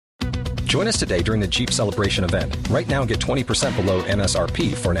Join us today during the Jeep Celebration event. Right now, get 20% below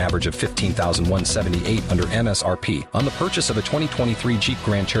MSRP for an average of $15,178 under MSRP on the purchase of a 2023 Jeep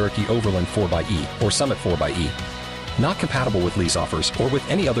Grand Cherokee Overland 4xE or Summit 4xE. Not compatible with lease offers or with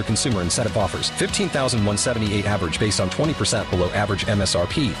any other consumer incentive offers. $15,178 average based on 20% below average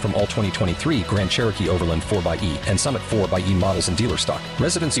MSRP from all 2023 Grand Cherokee Overland 4xE and Summit 4xE models in dealer stock.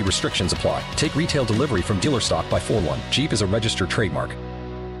 Residency restrictions apply. Take retail delivery from dealer stock by 4/1. Jeep is a registered trademark.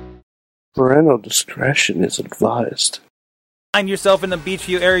 Parental discretion is advised. Find yourself in the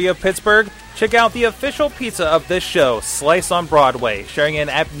Beachview area of Pittsburgh? Check out the official pizza of this show, Slice on Broadway, sharing an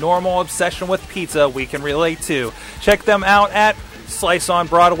abnormal obsession with pizza we can relate to. Check them out at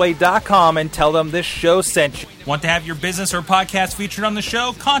sliceonbroadway.com and tell them this show sent you. Want to have your business or podcast featured on the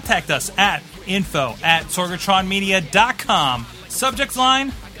show? Contact us at info@sorgatronmedia.com. Subject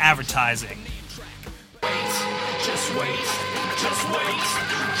line, advertising. Just wait, just wait,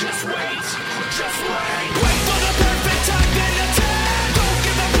 just wait, just wait. Wait for the perfect time, then attack. Don't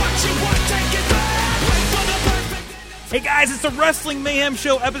give up what you want, take it back. Wait for the perfect. Hey guys, it's the Wrestling Mayhem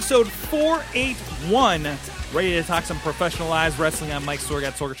Show, episode 481. Ready to talk some professionalized wrestling. I'm Mike Sorg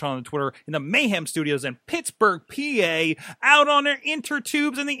at Sorgatron on Twitter in the Mayhem Studios in Pittsburgh, PA. Out on their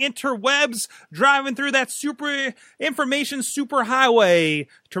intertubes and the interwebs, driving through that super information superhighway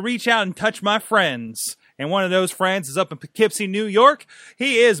to reach out and touch my friends. And one of those friends is up in Poughkeepsie, New York.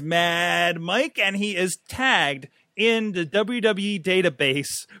 He is Mad Mike, and he is tagged in the WWE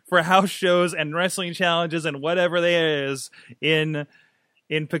database for house shows and wrestling challenges and whatever there is in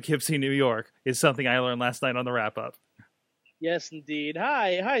Poughkeepsie, New York, is something I learned last night on the wrap-up. Yes, indeed.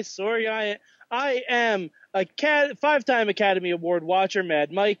 Hi, sorry. I am a five-time Academy Award watcher,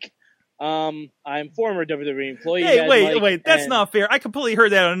 Mad Mike. I'm former WWE employee. Hey, Mad wait, Mike, that's not fair. I completely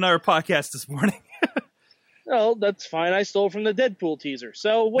heard that on another podcast this morning. Well, that's fine. I stole from the Deadpool teaser,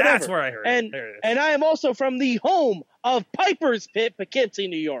 so whatever. That's where I heard it. There it is. And I am also from the home of Piper's Pit, Poughkeepsie,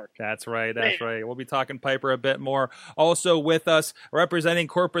 New York. That's right. We'll be talking Piper a bit more. Also with us, representing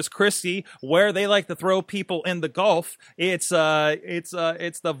Corpus Christi, where they like to throw people in the Gulf. It's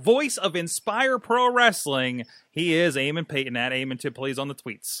the voice of Inspire Pro Wrestling. He is Eamon Payton at Eamon to please on the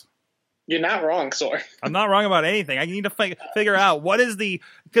tweets. You're not wrong, Sor. I'm not wrong about anything. I need to figure out what is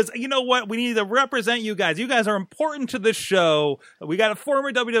because you know what? We need to represent you guys. You guys are important to this show. We got a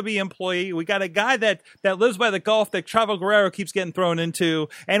former WWE employee. We got a guy that lives by the Gulf that Chavo Guerrero keeps getting thrown into.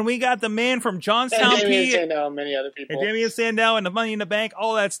 And we got the man from Johnstown, and Damian Sandow and many other people. And Damian Sandow and the Money in the Bank,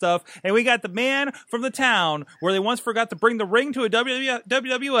 all that stuff. And we got the man from the town where they once forgot to bring the ring to a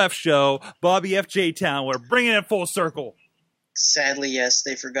WWF show, Bobby F. J. Town. We're bringing it full circle. Sadly, yes,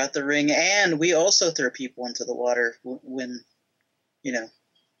 they forgot the ring, and we also throw people into the water when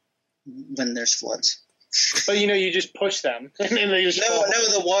there's floods. But you just push them, and they just no,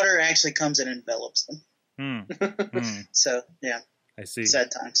 the water actually comes and envelops them. So yeah. I see. Sad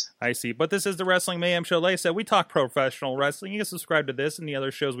times. I see. But this is the Wrestling Mayhem Show. Like I said, we talk professional wrestling. You can subscribe to this and the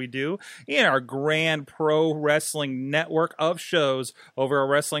other shows we do in our grand pro wrestling network of shows over at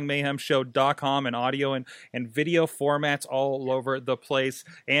WrestlingMayhemShow.com and audio and video formats all over the place.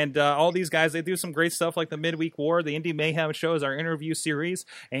 And all these guys, they do some great stuff like the Midweek War, the Indie Mayhem Show is our interview series,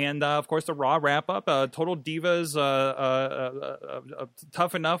 and of course the Raw Wrap-Up, Total Divas,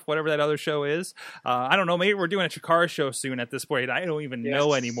 Tough Enough, whatever that other show is. I don't know, maybe we're doing a Chikara show soon at this point. I don't even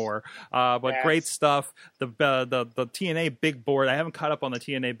know anymore. But great stuff. The TNA Big Board. I haven't caught up on the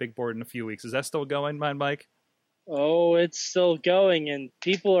TNA Big Board in a few weeks. Is that still going, Mike? Oh, it's still going, and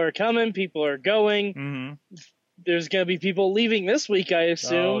people are coming. People are going. Mm-hmm. There's going to be people leaving this week, I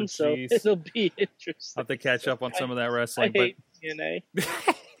assume. So it'll be interesting. I'll have to catch up on some of that wrestling. I hate TNA.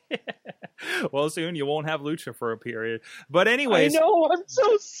 Well, soon you won't have Lucha for a period. But anyways, I know. I'm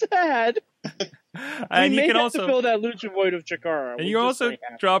so sad. And you can have also to fill that Lucha void of Chikara. And you also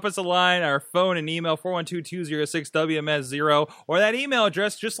drop us a line, our phone and email, 412-206-WMS0, or that email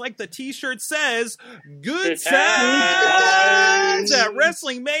address, just like the t-shirt says, good times at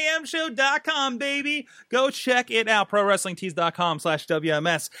WrestlingMayhemShow.com, baby. Go check it out,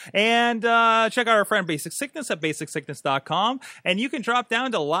 ProWrestlingTees.com/WMS. And check out our friend Basic Sickness at BasicSickness.com. And you can drop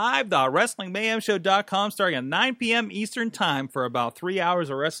down to live.WrestlingMayhemShow.com starting at 9 p.m. Eastern Time for about 3 hours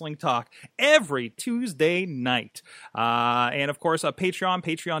of wrestling talk every Tuesday night. And of course,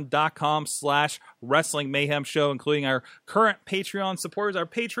 patreon.com/Wrestling Mayhem Show, including our current Patreon supporters, our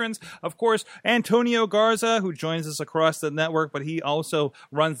patrons, of course, Antonio Garza, who joins us across the network, but he also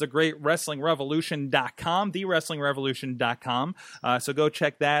runs the great WrestlingRevolution.com, TheWrestlingRevolution.com. So go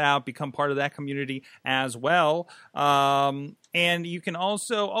check that out, become part of that community as well. And you can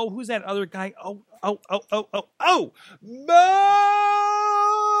also, who's that other guy?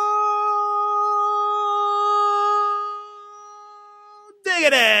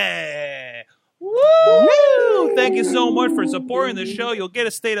 Giggity! Woo! Thank you so much for supporting the show. You'll get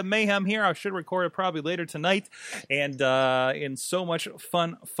a State of Mayhem here. I should record it probably later tonight. And so much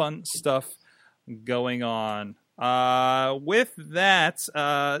fun stuff going on. With that,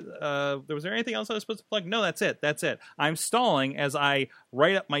 was there anything else I was supposed to plug? No, that's it. I'm stalling as I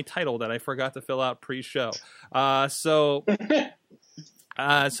write up my title that I forgot to fill out pre-show. So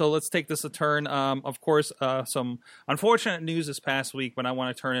let's take this a turn. Of course, some unfortunate news this past week, but I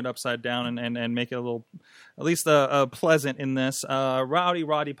want to turn it upside down and make it a little, at least pleasant in this.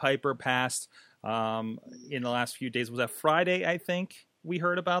 Roddy Piper passed in the last few days. Was that Friday, I think? We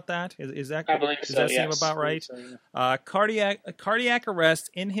heard about that. Is that? I believe so, does that seem yes. about right? So, yeah. Cardiac arrest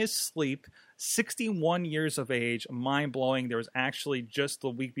in his sleep. 61 years of age. Mind blowing. There was actually just the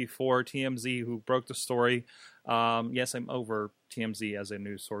week before TMZ who broke the story. Yes, I'm over TMZ as a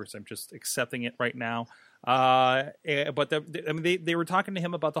news source. I'm just accepting it right now. But they were talking to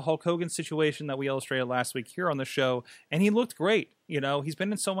him about the Hulk Hogan situation that we illustrated last week here on the show, and he looked great. You know, he's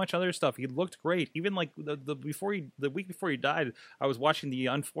been in so much other stuff. He looked great. Even like the week before he died, I was watching the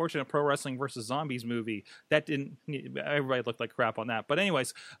unfortunate Pro Wrestling vs. Zombies movie. That didn't. Everybody looked like crap on that. But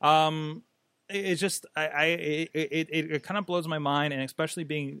anyways, it's just it kind of blows my mind, and especially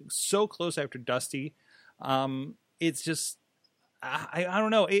being so close after Dusty, it's just I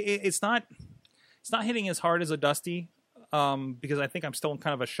don't know. It's not hitting as hard as a Dusty, because I think I'm still in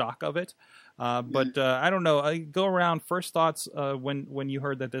kind of a shock of it. But I don't know. I go around. First thoughts when you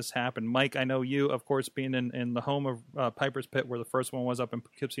heard that this happened, Mike. I know you, of course, being in the home of Piper's Pit, where the first one was up in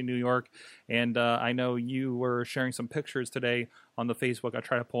Poughkeepsie, New York, and I know you were sharing some pictures today on the Facebook. I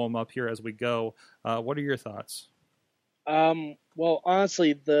try to pull them up here as we go. What are your thoughts? Well,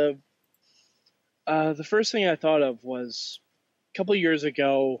 honestly, the first thing I thought of was a couple of years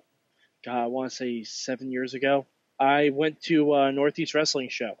ago. God, I want to say 7 years ago. I went to a Northeast Wrestling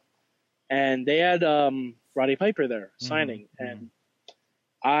show, and they had Roddy Piper there signing, and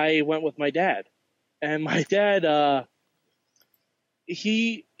I went with my dad. And my dad,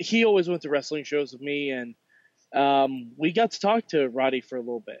 he always went to wrestling shows with me, and we got to talk to Roddy for a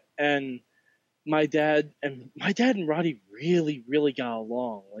little bit. And my dad and Roddy really, really got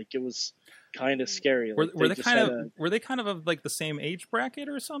along. Like, it was kind of scary. Like, were they kind of like the same age bracket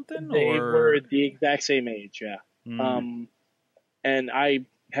or something? They or? were the exact same age, yeah. And I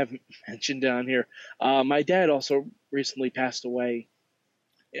have mentioned down here, my dad also recently passed away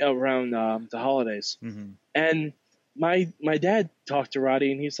around the holidays. And my dad talked to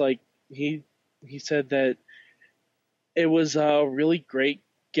Roddy, and he's like, he said that it was really great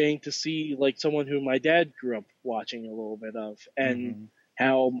getting to see like someone who my dad grew up watching a little bit of, and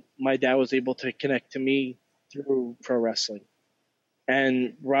how my dad was able to connect to me through pro wrestling.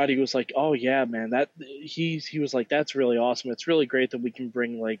 And Roddy was like, "Oh yeah, man, that he was like, that's really awesome. It's really great that we can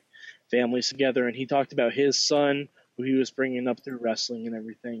bring like families together." And he talked about his son, who he was bringing up through wrestling and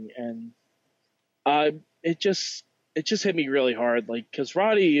everything. And it just hit me really hard, like, because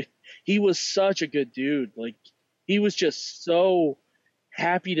Roddy, he was such a good dude. Like, he was just so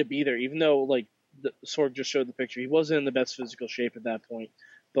happy to be there, even though like the Sorg just showed the picture, he wasn't in the best physical shape at that point,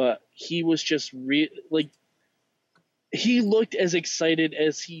 but he was just like, he looked as excited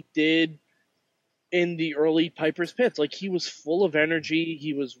as he did in the early Piper's Pits. Like, he was full of energy.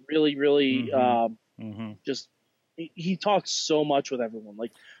 He was really, really just, he talked so much with everyone.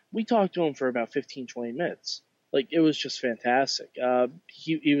 Like, we talked to him for about 15, 20 minutes. Like, it was just fantastic.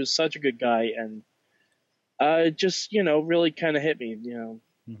 He was such a good guy, and just, really kind of hit me,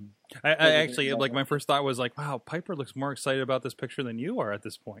 I actually, like, my first thought was like, wow, Piper looks more excited about this picture than you are at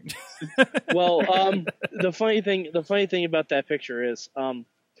this point. Well, the funny thing about that picture is,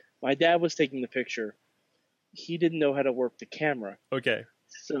 my dad was taking the picture. He didn't know how to work the camera. Okay.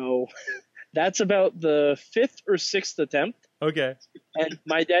 So that's about the 5th or 6th attempt. Okay. And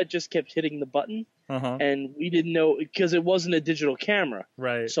my dad just kept hitting the button. And we didn't know, because it wasn't a digital camera.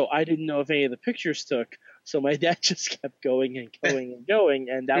 Right. So I didn't know if any of the pictures took. So my dad just kept going and going and going.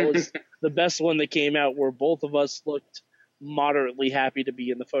 And that was the best one that came out, where both of us looked moderately happy to be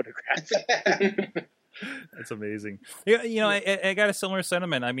in the photograph. That's amazing. Yeah, I got a similar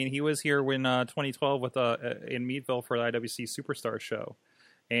sentiment. I mean, he was here when 2012 with in Meadville for the IWC Superstar show.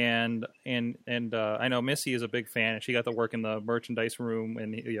 And I know Missy is a big fan, and she got to work in the merchandise room,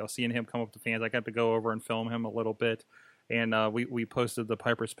 and seeing him come up to fans, I got to go over and film him a little bit, and we posted the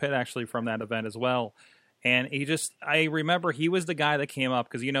Piper's Pit actually from that event as well. And I remember he was the guy that came up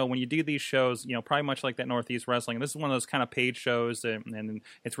because, when you do these shows, probably much like that Northeast Wrestling, this is one of those kind of paid shows, and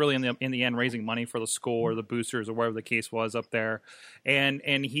it's really in the end raising money for the school or the boosters or whatever the case was up there.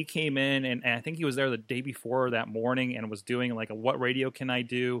 And he came in, and I think he was there the day before that morning and was doing like what radio can I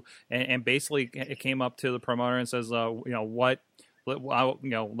do? And basically it came up to the promoter and says, I'll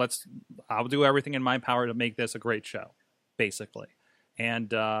do everything in my power to make this a great show, basically.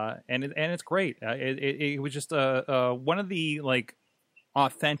 And it's great. It was just one of the like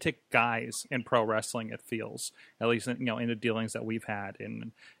authentic guys in pro wrestling. It feels, at least in the dealings that we've had,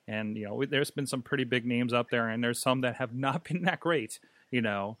 and there's been some pretty big names up there, and there's some that have not been that great.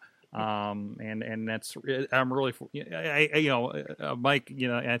 And that's I'm really Mike.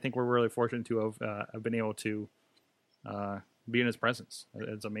 I think we're really fortunate to have been able to be in his presence.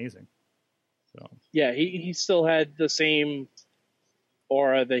 It's amazing. So yeah, he still had the same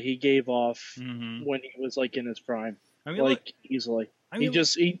aura that he gave off when he was like in his prime. I mean, easily. He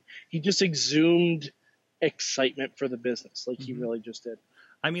just exhumed excitement for the business, like he really just did.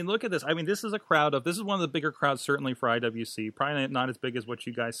 I mean, look at this. I mean, this is one of the bigger crowds certainly for IWC. Probably not as big as what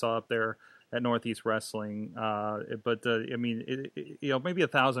you guys saw up there at Northeast Wrestling, but I mean, maybe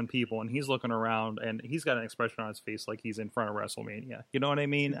 1,000 people, and he's looking around, and he's got an expression on his face like he's in front of WrestleMania. You know what I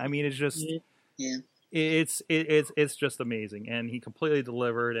mean? I mean, it's just. Yeah. It's just amazing, and he completely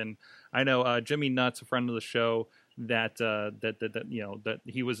delivered. And I know Jimmy Nutt's a friend of the show that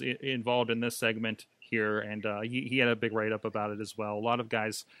he was involved in this segment here, and he had a big write up about it as well. A lot of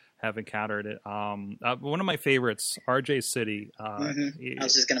guys have encountered it. One of my favorites, RJ City. I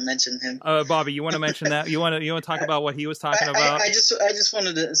was just going to mention him. Bobby, you want to mention that? You want to talk about what he was talking about? I just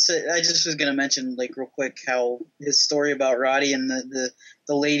wanted to say, I just was going to mention like real quick how his story about Roddy and the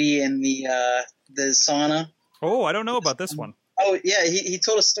lady in the sauna. Oh, I don't know about this one. Oh yeah, he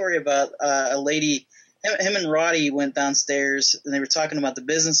told a story about a lady. Him and Roddy went downstairs and they were talking about the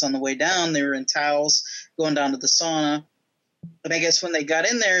business on the way down. They were in towels going down to the sauna. And I guess when they got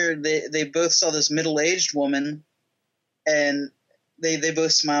in there, they both saw this middle-aged woman, and they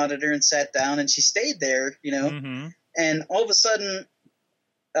both smiled at her and sat down, and she stayed there, And all of a sudden,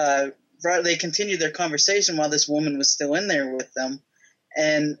 they continued their conversation while this woman was still in there with them.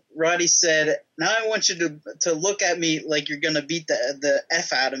 And Roddy said, "Now I want you to look at me like you're gonna beat the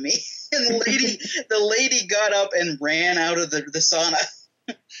F out of me." And the lady got up and ran out of the sauna.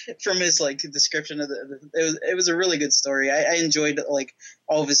 From his description of it was a really good story. I enjoyed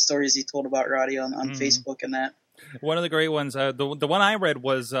all of his stories he told about Roddy on Facebook and that. One of the great ones, the one I read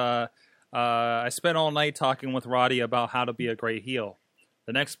was I spent all night talking with Roddy about how to be a great heel.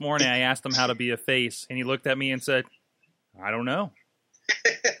 The next morning I asked him how to be a face, and he looked at me and said, "I don't know."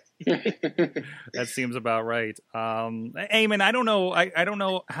 That seems about right. Eamon, I don't know. I don't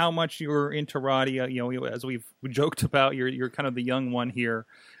know how much you're into Roddy. As we joked about, you're kind of the young one here,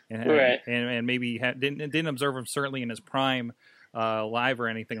 and, right? And maybe didn't observe him certainly in his prime live or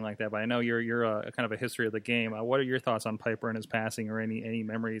anything like that. But I know you're a kind of a history of the game. What are your thoughts on Piper and his passing, or any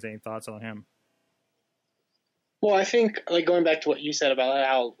memories, any thoughts on him? Well, I think going back to what you said about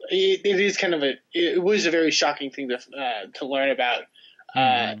how it is kind of it was a very shocking thing to learn about.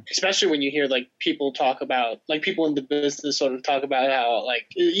 Especially when you hear people talk about people in the business sort of talk about how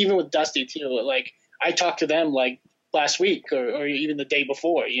even with Dusty too, I talked to them last week or even the day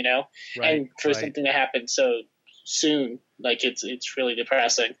before, right, and for something to happen so soon, it's really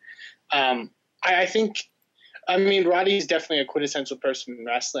depressing. I think, Roddy's definitely a quintessential person in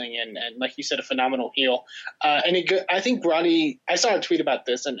wrestling and like you said, a phenomenal heel. I think Roddy, I saw a tweet about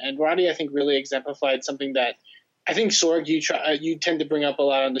this and Roddy, I think really exemplified something that I think, Sorg, you tend to bring up a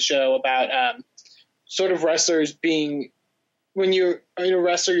lot on the show about sort of wrestlers being, when you're a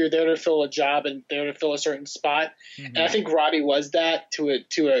wrestler, you're there to fill a job and there to fill a certain spot. Mm-hmm. And I think Roddy was that to a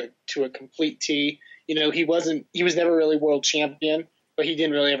complete T. He was never really world champion, but he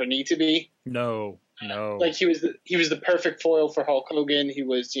didn't really ever need to be. No. He was the perfect foil for Hulk Hogan. He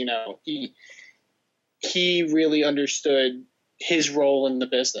was, he really understood his role in the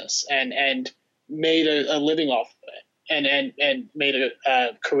business and made a living off of it and made a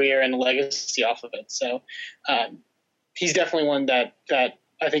career and a legacy off of it. So he's definitely one that I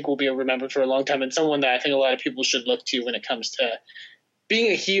think will be remembered for a long time and someone that I think a lot of people should look to when it comes to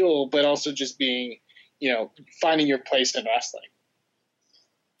being a heel, but also just being, finding your place in wrestling.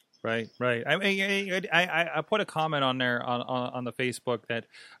 Right. I put a comment on there on the Facebook that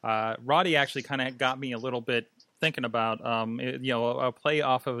Roddy actually kind of got me a little bit thinking about, a play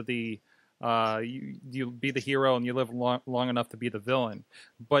off of the you be the hero and you live long enough to be the villain.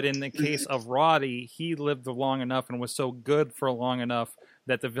 But in the case of Roddy, he lived long enough and was so good for long enough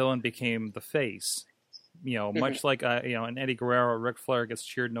that the villain became the face. much like an Eddie Guerrero or Ric Flair gets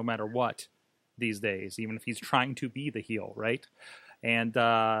cheered no matter what these days, even if he's trying to be the heel, right? And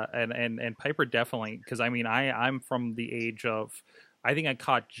Piper definitely, because I'm from the age of, I think I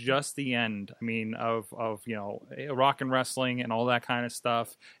caught just the end. Of rock and wrestling and all that kind of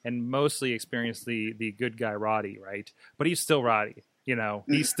stuff, and mostly experienced the good guy Roddy, right? But he's still Roddy,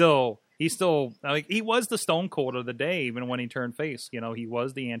 He's still like, he was the Stone Cold of the day, even when he turned face. He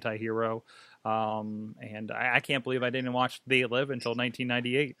was the anti-hero. And I can't believe I didn't watch They Live until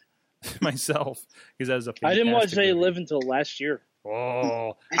 1998 myself, because that was a I didn't watch They movie. Live until last year.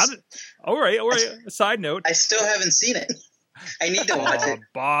 Oh, all right. Side note, I still haven't seen it. I need to watch it.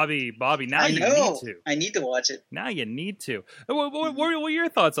 Bobby. Now you need to. I need to watch it. Now you need to. What are your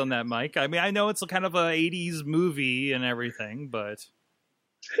thoughts on that, Mike? I know it's a kind of a 80s movie and everything, but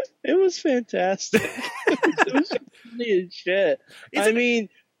it was fantastic. It was funny as shit.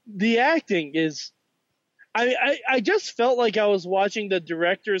 The acting is. I just felt like I was watching the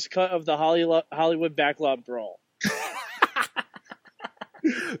director's cut of the Hollywood Backlot Brawl.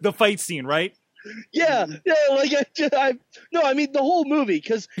 The fight scene, right? Yeah, like the whole movie,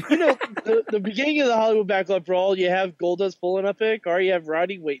 because the beginning of the Hollywood Backlot Brawl, you have Goldust pulling up in a car, you have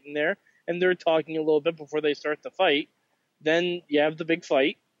Roddy waiting there, and they're talking a little bit before they start the fight. Then you have the big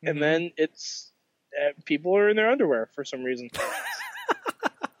fight, and then it's people are in their underwear for some reason.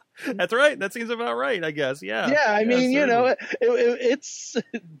 That's right. That seems about right, I guess. Yeah. Yeah, it's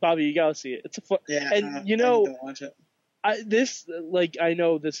Bobby. You gotta see it. It's a fun. Yeah, and I need to watch it. I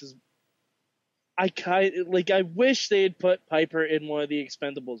know this is. I wish they had put Piper in one of the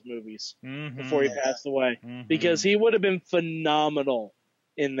Expendables movies before he passed away, because he would have been phenomenal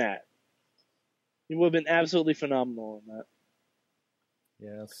in that. He would have been absolutely phenomenal in that.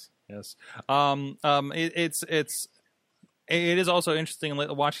 Yes. It is also interesting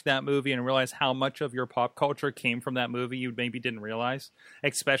watching that movie and realize how much of your pop culture came from that movie you maybe didn't realize,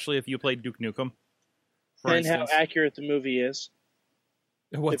 especially if you played Duke Nukem. And how accurate the movie is.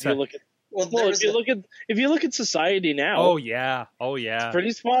 What's if you that? look at if you look at society now. Oh yeah. It's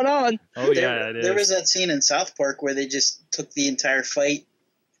pretty spot on. Oh yeah, it is. There was that scene in South Park where they just took the entire fight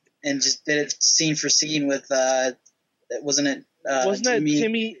and just did it scene for scene with wasn't it Timmy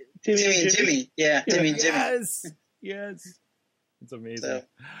and Jimmy? Yeah, Timmy and Jimmy. Yes. It's amazing.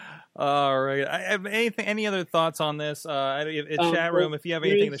 All right. Any other thoughts on this? Chat room, if you have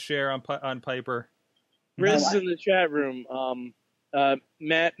anything to share on Piper. Riz in the chat room.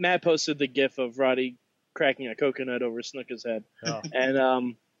 Matt posted the GIF of Roddy cracking a coconut over Snooka's head,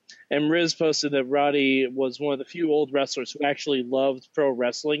 and Riz posted that Roddy was one of the few old wrestlers who actually loved pro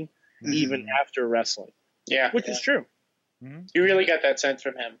wrestling even after wrestling. Yeah, which is true. You really got that sense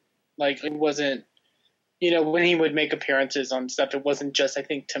from him. Like, it wasn't, when he would make appearances on stuff, it wasn't just, I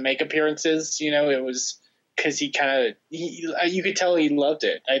think, to make appearances. It was because he you could tell he loved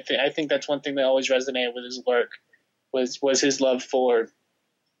it. I think that's one thing that always resonated with his work was his love for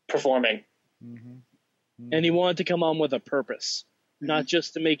performing. And he wanted to come on with a purpose, not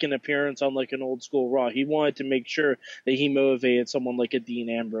just to make an appearance on like an old school Raw. He wanted to make sure that he motivated someone like a Dean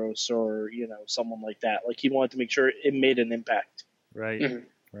Ambrose or someone like that. Like, he wanted to make sure it made an impact. Right.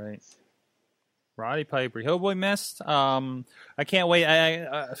 Right. Roddy Piper, he'll be missed. I can't wait.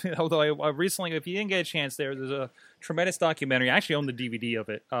 Although I recently, if you didn't get a chance, there's a tremendous documentary. I actually own the DVD of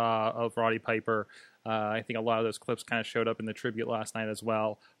it, of Roddy Piper. I think a lot of those clips kind of showed up in the tribute last night as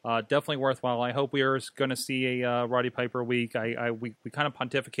well. Definitely worthwhile. I hope we are going to see a Roddy Piper week. We kind of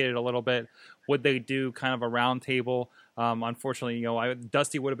pontificated a little bit. Would they do kind of a round table? Unfortunately,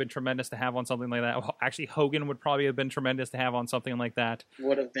 Dusty would have been tremendous to have on something like that. Well, actually, Hogan would probably have been tremendous to have on something like that.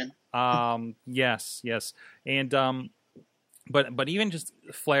 Would have been. Yes. And but even just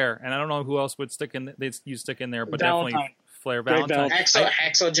Flair, and I don't know who else would stick in there, but Valentine. Definitely Flair, Valentine,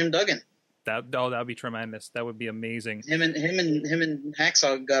 Hacksaw Jim Duggan. That would be tremendous. That would be amazing. Him and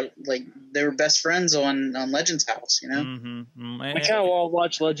Hacksaw got they were best friends on Legends House. I kind of want to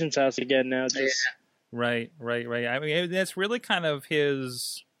watch Legends House again now. Right. I mean, that's really kind of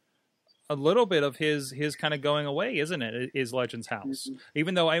a little bit of his kind of going away, isn't it? Is Legends House,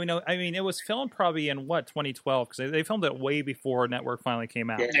 even though I mean, it was filmed probably in 2012, because they filmed it way before Network finally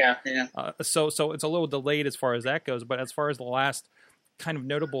came out. Yeah. So it's a little delayed as far as that goes, but as far as the last kind of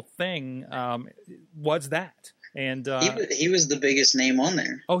notable thing was that. And he was the biggest name on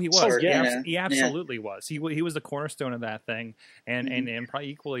there. Oh, he was. He absolutely Yeah. was. He was the cornerstone of that thing, and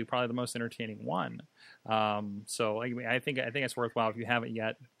probably the most entertaining one. So I think it's worthwhile. If you haven't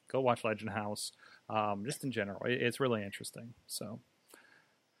yet, go watch Legend House. Just in general, it's really interesting. So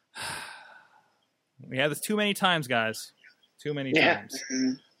we have this too many times, guys. Too many times.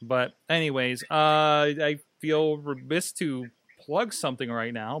 But anyways, I feel remiss to plug something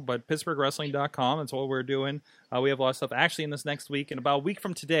right now, but PittsburghWrestling.com, that's what we're doing. We have a lot of stuff actually in this next week. And about a week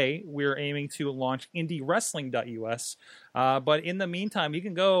from today, we're aiming to launch IndieWrestling.us. But in the meantime, you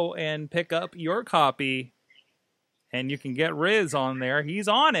can go and pick up your copy, and you can get Riz on there. He's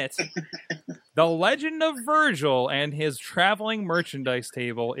on it. The Legend of Virgil and his traveling merchandise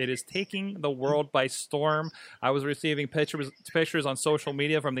table. It is taking the world by storm. I was receiving pictures on social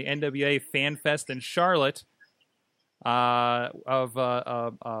media from the NWA Fan Fest in Charlotte of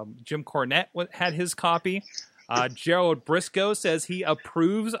Jim Cornette had his copy. Gerald Briscoe says he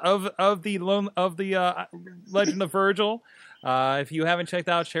approves of the Legend of Virgil. If you haven't checked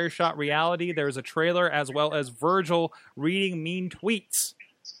out Share Shot Reality, there's a trailer as well as Virgil reading mean tweets.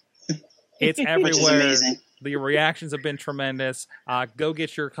 It's everywhere. The reactions have been tremendous. Go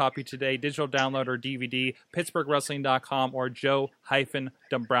get your copy today, digital download or DVD, PittsburghWrestling.com or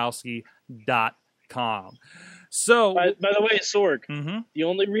joe-dombrowski.com. So, by the way, Sorg, the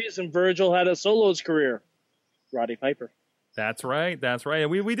only reason Virgil had a solo's career, Roddy Piper. That's right. And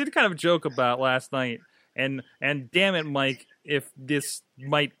we did kind of joke about last night, and damn it, Mike, if this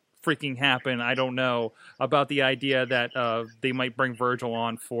might freaking happen, I don't know, about the idea that they might bring Virgil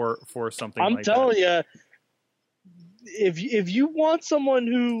on for something like that. I'm telling you, if you want someone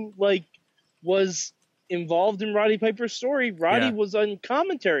who was involved in Roddy Piper's story, Roddy was on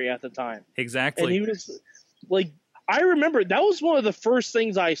commentary at the time. Exactly. And he was I remember that was one of the first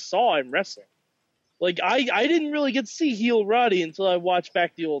things I saw in wrestling. I didn't really get to see heel Roddy until I watched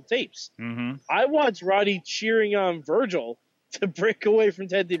back the old tapes. Mm-hmm. I watched Roddy cheering on Virgil to break away from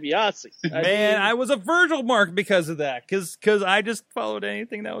Ted DiBiase. I was a Virgil mark because of that. Because I just followed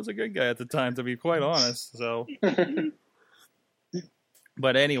anything that was a good guy at the time, to be quite honest. So,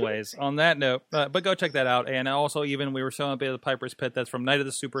 but anyways, on that note, but go check that out. And also, even we were showing a bit of the Piper's Pit. That's from Night of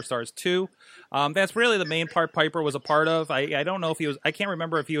the Superstars 2. That's really the main part Piper was a part of. I don't know if he was. I can't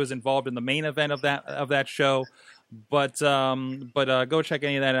remember if he was involved in the main event of that show. But go check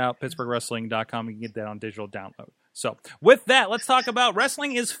any of that out. PittsburghWrestling.com. You can get that on digital download. So with that, let's talk about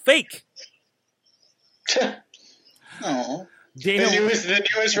Wrestling is Fake. Oh. The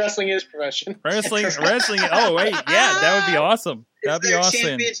newest Wrestling is Profession. Wrestling. Oh wait, yeah, that would be awesome. That'd be awesome.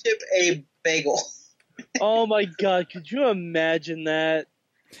 Championship a bagel. Oh my God! Could you imagine that?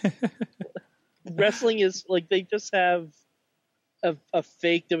 Wrestling is they just have a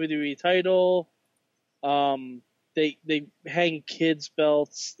fake WWE title. They hang kids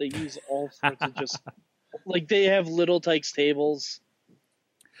belts. They use all sorts of just they have Little Tykes tables.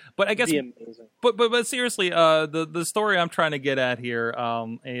 But I guess, but seriously, the story I'm trying to get at here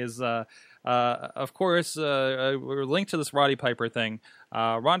is, of course, we're linked to this Roddy Piper thing.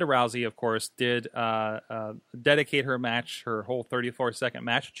 Ronda Rousey, of course, did dedicate her match, her whole 34-second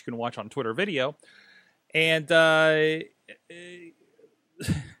match, which you can watch on Twitter video, and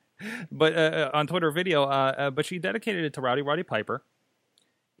but on Twitter video, but she dedicated it to Roddy Piper.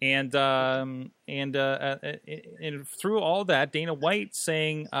 And through all that, Dana White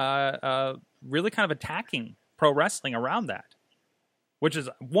saying, really kind of attacking pro wrestling around that, which is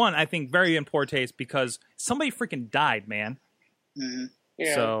one, I think, very in poor taste because somebody freaking died, man. Mm-hmm.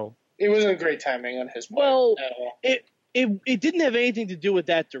 Yeah. So it wasn't great timing on his part. Well, it didn't have anything to do with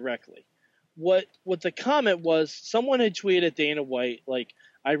that directly. What the comment was, someone had tweeted at Dana White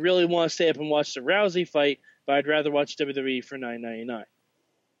I really want to stay up and watch the Rousey fight, but I'd rather watch WWE for $9.99.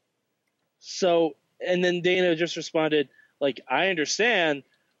 So, and then Dana just responded, I understand,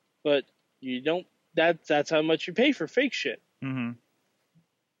 but you don't, that's how much you pay for fake shit. Mm-hmm.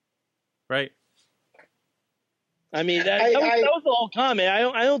 Right. I mean, that was the whole comment.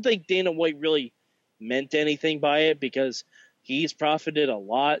 I don't think Dana White really meant anything by it because he's profited a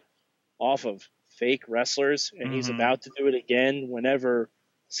lot off of fake wrestlers, and he's about to do it again whenever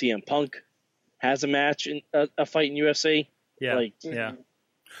CM Punk has a match in a fight in UFC. Yeah. Yeah.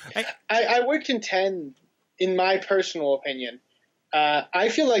 I would contend, in my personal opinion, I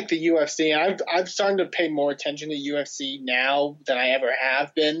feel like the UFC, and I'm starting to pay more attention to UFC now than I ever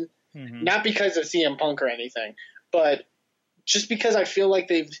have been, not because of CM Punk or anything, but just because I feel like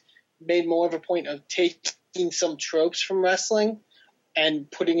they've made more of a point of taking some tropes from wrestling and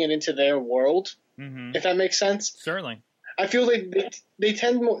putting it into their world, if that makes sense. Certainly. I feel like they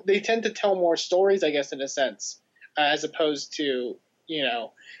tend to tell more stories, I guess, in a sense, as opposed to,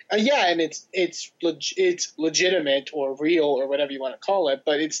 and it's legitimate or real or whatever you want to call it,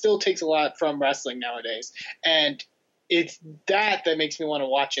 but it still takes a lot from wrestling nowadays, and it's that makes me want to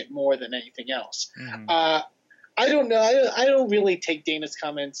watch it more than anything else. I don't know. I don't really take Dana's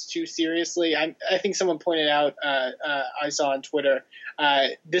comments too seriously. I think someone pointed out, I saw on Twitter,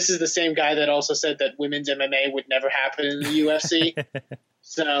 this is the same guy that also said that women's MMA would never happen in the UFC.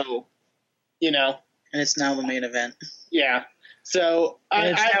 So, you know. And it's now the main event. Yeah. So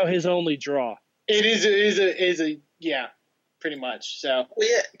it's now his only draw. It is a yeah, pretty much. So well,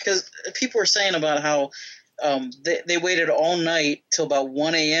 yeah, because people were saying about how they waited all night till about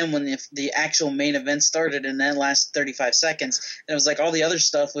 1 a.m. when the actual main event started, and then last 35 seconds. And it was like all the other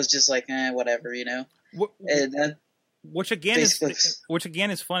stuff was just like whatever, you know. Which again is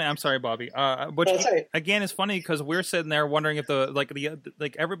funny. I'm sorry, Bobby. Again is funny because we're sitting there wondering if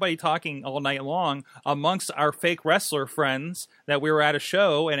the everybody talking all night long amongst our fake wrestler friends that we were at a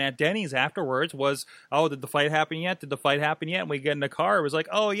show and at Denny's afterwards was, oh, did the fight happen yet? Did the fight happen yet? And we get in the car, it was like,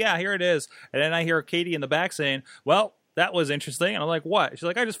 oh yeah, here it is. And then I hear Katie in the back saying, well, that was interesting. And I'm like, what? She's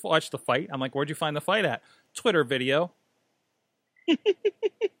like, I just watched the fight. I'm like, where'd you find the fight at? Twitter video.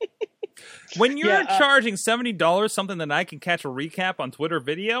 When you're charging $70 something that I can catch a recap on Twitter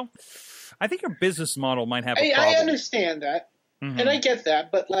video, I think your business model might have a problem. I understand that, and I get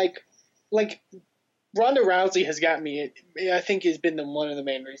that, but like Ronda Rousey has got me. I think has been one of the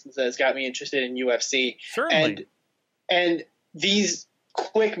main reasons that has got me interested in UFC. Certainly, and these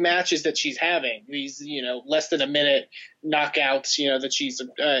quick matches that she's having, these less than a minute knockouts, that she's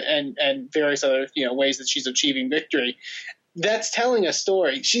and various other ways that she's achieving victory. That's telling a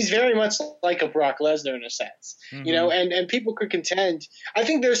story. She's very much like a Brock Lesnar in a sense, and people could contend. I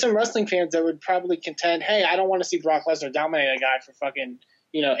think there's some wrestling fans that would probably contend, hey, I don't want to see Brock Lesnar dominate a guy for fucking,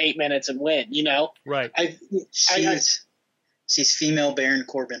 8 minutes and win, Right. She's female Baron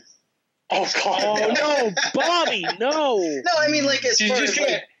Corbin. Oh, God. Oh, no, Bobby, no. No, I mean, like, as She's far just as,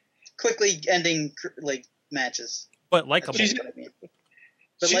 like, quickly ending, like, matches. But likable. That's what I mean.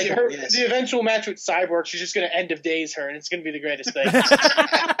 But the eventual match with Cyborg, she's just going to end of days her, and it's going to be the greatest thing.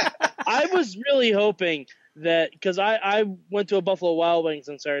 I was really hoping that, because I went to a Buffalo Wild Wings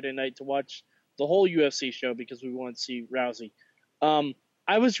on Saturday night to watch the whole UFC show because we wanted to see Rousey.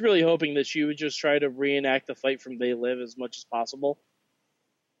 I was really hoping that she would just try to reenact the fight from They Live as much as possible.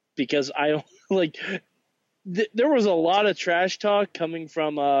 Because there was a lot of trash talk coming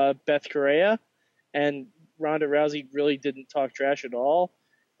from Beth Correa, and Ronda Rousey really didn't talk trash at all.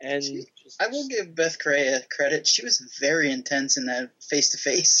 And I will give Beth Correa credit. She was very intense in that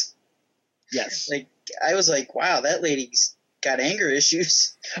face-to-face. Yes. Like, I was like, wow, that lady's got anger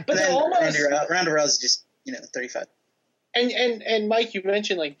issues. But then Ronda Rousey just, 35. And Mike, you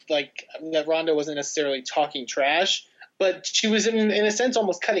mentioned like that Ronda wasn't necessarily talking trash, but she was in a sense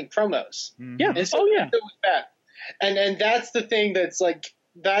almost cutting promos. Yeah. And so and that's the thing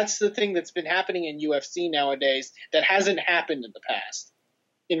that's been happening in UFC nowadays that hasn't happened in the past.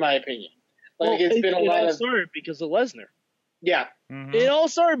 In my opinion, it all started because of Lesnar. Yeah, It all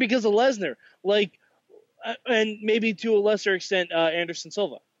started because of Lesnar, and maybe to a lesser extent Anderson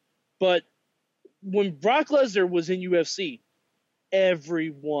Silva. But when Brock Lesnar was in UFC,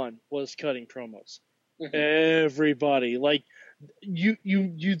 everyone was cutting promos. Mm-hmm. Everybody,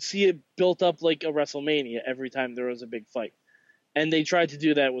 you'd see it built up like a WrestleMania every time there was a big fight, and they tried to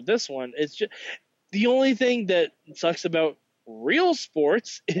do that with this one. It's just the only thing that sucks about real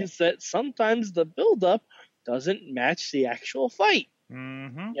sports is that sometimes the build-up doesn't match the actual fight.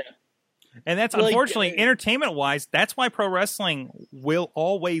 Mm-hmm. Yeah. And that's unfortunately, entertainment-wise, that's why pro wrestling will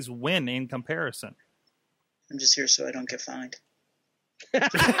always win in comparison. I'm just here so I don't get fined.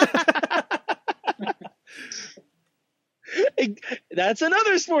 That's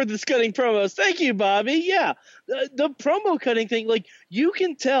another sport that's cutting promos. Thank you, Bobby. Yeah. The promo cutting thing, you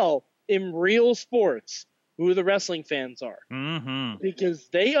can tell in real sports who the wrestling fans are. Mm-hmm. Because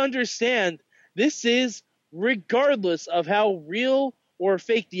they understand this is, regardless of how real or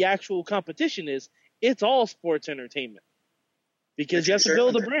fake the actual competition is, it's all sports entertainment. Because you have to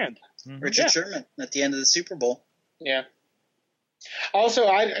build a brand. Mm-hmm. Richard Sherman at the end of the Super Bowl. Yeah. Also,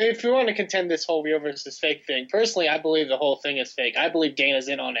 if we want to contend this whole real versus fake thing, personally, I believe the whole thing is fake. I believe Dana's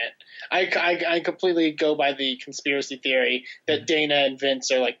in on it. I completely go by the conspiracy theory that Dana and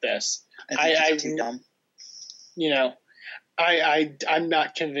Vince are like this. I think it's too dumb. I'm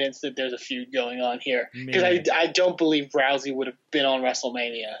not convinced that there's a feud going on here because I don't believe Rousey would have been on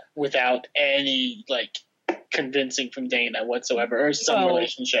WrestleMania without any convincing from Dana whatsoever or some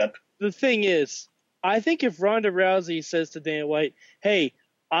relationship. The thing is, I think if Ronda Rousey says to Dana White, "Hey,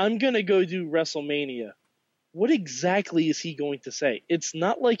 I'm gonna go do WrestleMania," what exactly is he going to say? It's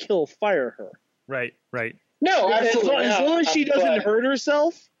not like he'll fire her. Right. No, absolutely. As long as she doesn't hurt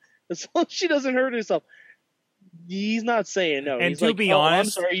herself. As long as she doesn't hurt herself. He's not saying no. And He's to be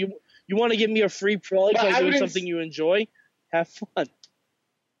honest, I'm sorry, You want to give me a free plug But by I doing wouldn't- something you enjoy? Have fun.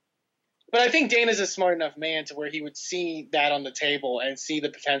 But I think Dana's a smart enough man to where he would see that on the table and see the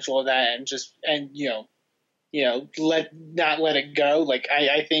potential of that and not let it go. Like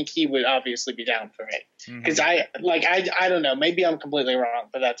I think he would obviously be down for it because I don't know. Maybe I'm completely wrong,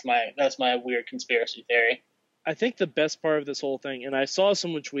 but that's my weird conspiracy theory. I think the best part of this whole thing, and I saw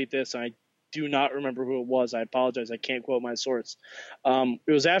someone tweet this, and I do not remember who it was. I apologize. I can't quote my source. It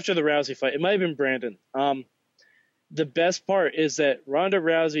was after the Rousey fight. It might have been Brandon. The best part is that Ronda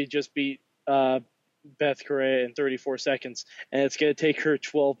Rousey just beat Beth Correa in 34 seconds, and it's going to take her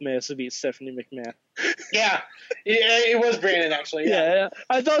 12 minutes to beat Stephanie McMahon. Yeah, it was Brandon actually. Yeah,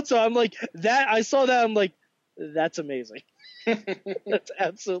 I thought so. I'm like, that. I saw that. I'm like, that's amazing. That's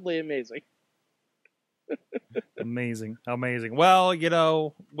absolutely amazing. Amazing. Well,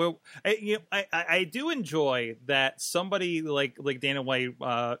 I do enjoy that somebody like Dana White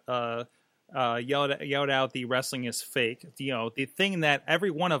yelled out the wrestling is fake. The thing that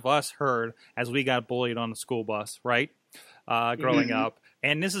every one of us heard as we got bullied on the school bus, right? Growing up.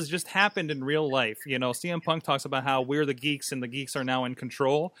 And this has just happened in real life. CM Punk talks about how we're the geeks and the geeks are now in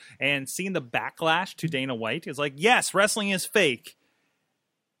control. And seeing the backlash to Dana White is like, yes, wrestling is fake.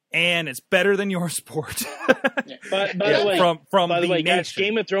 And it's better than your sport. By the way, from by the way, guys, nation.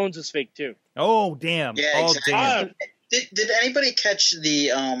 Game of Thrones is fake too. Oh damn! Yeah, Oh exactly. damn! Did anybody catch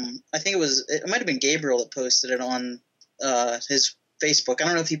the? I think it might have been Gabriel that posted it on his Facebook. I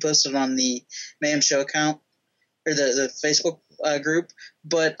don't know if he posted it on the Mayhem Show account or the Facebook group,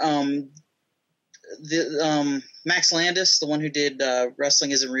 but Max Landis, the one who did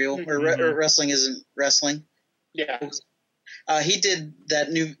Wrestling Isn't Real or Wrestling Isn't Wrestling. Yeah. He did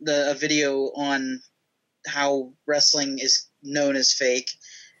a video on how wrestling is known as fake,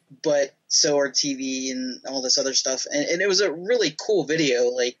 but so are TV and all this other stuff. And it was a really cool video.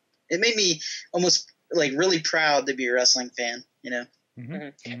 Like, it made me almost like really proud to be a wrestling fan,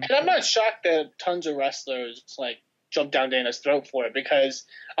 And I'm not shocked that tons of wrestlers like jump down Dana's throat for it, because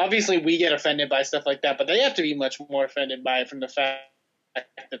obviously we get offended by stuff like that, but they have to be much more offended by it from the fact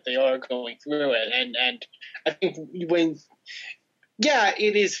that they are going through it. And I think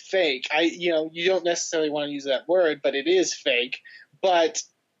it is fake. You don't necessarily want to use that word, but it is fake. But,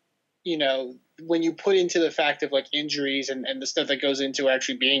 when you put into the fact of like injuries and the stuff that goes into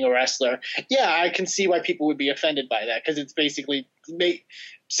actually being a wrestler, I can see why people would be offended by that, because it's basically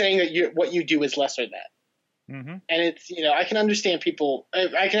saying that what you do is lesser than. Mm-hmm. And it's, I can understand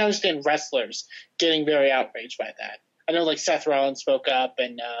I can understand wrestlers getting very outraged by that. I know like Seth Rollins spoke up,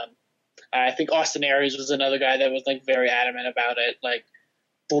 and I think Austin Aries was another guy that was like very adamant about it. Like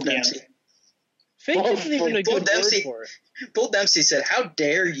Bull Dempsey. Fake isn't even a good word for it. Bull Dempsey said, "How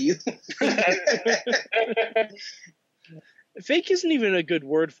dare you?" Fake isn't even a good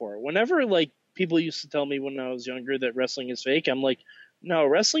word for it. Whenever like people used to tell me when I was younger that wrestling is fake, I'm like, no,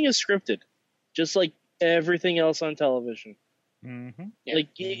 wrestling is scripted, just like everything else on television. Mm-hmm. Like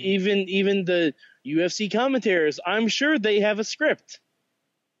even the UFC commentators, I'm sure they have a script.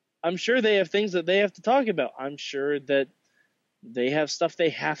 I'm sure they have things that they have to talk about. I'm sure that they have stuff they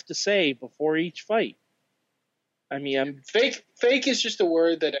have to say before each fight. I mean, fake is just a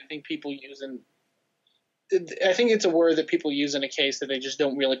word that I think people use I think it's a word that people use in a case that they just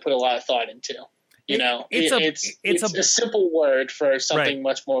don't really put a lot of thought into. It's a simple word for something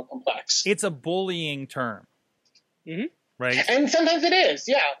much more complex. It's a bullying term. Mm-hmm. Right. And sometimes it is,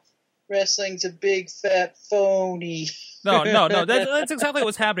 yeah. Wrestling's a big fat phony. No. That's exactly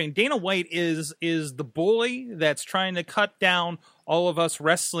what's happening. Dana White is the bully that's trying to cut down all of us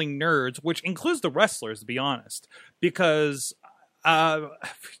wrestling nerds, which includes the wrestlers, to be honest. Because, how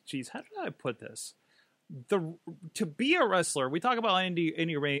did I put this? To be a wrestler, we talk about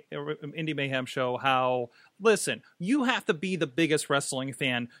Indie Mayhem Show, how, listen, you have to be the biggest wrestling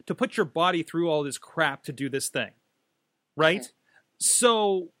fan to put your body through all this crap to do this thing. Right?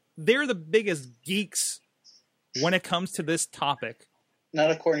 So they're the biggest geeks when it comes to this topic.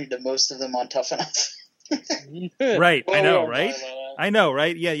 Not according to most of them on Tough Enough. Right. I know, right? I know,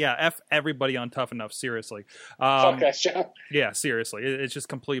 right? Yeah. F everybody on Tough Enough, seriously. Fuck that show. Yeah, seriously. It's just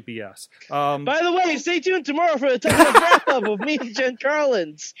complete BS. By the way, stay tuned tomorrow for the Tough Enough wrap-up of me and Jen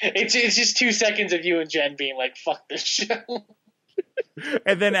Carlins. It's just 2 seconds of you and Jen being like, fuck this show.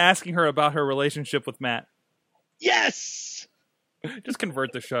 And then asking her about her relationship with Matt. Yes! Just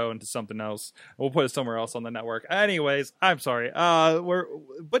convert the show into something else. We'll put it somewhere else on the network. Anyways, I'm sorry.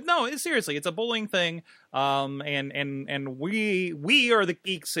 But no, seriously, it's a bullying thing. And we are the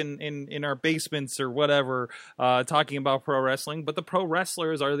geeks in our basements or whatever, talking about pro wrestling. But the pro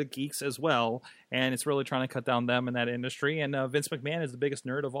wrestlers are the geeks as well, and it's really trying to cut down them in that industry. And Vince McMahon is the biggest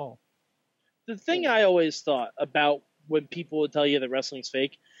nerd of all. the thing I always thought about when people would tell you that wrestling's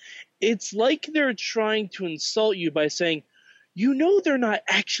fake, it's like they're trying to insult you by saying, they're not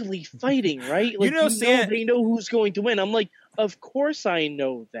actually fighting, right? Like, they know who's going to win. I'm like, of course I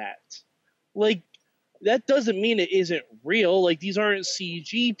know that. Like, that doesn't mean it isn't real. Like, these aren't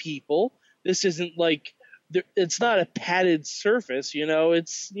CG people. This isn't like, it's not a padded surface,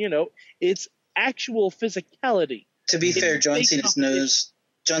 it's actual physicality. To be fair, John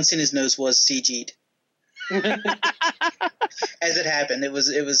Cena's nose was CG'd. As it happened, it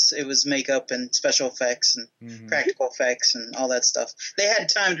was makeup and special effects and practical effects and all that stuff. They had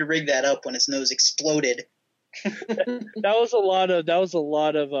time to rig that up when his nose exploded. That was a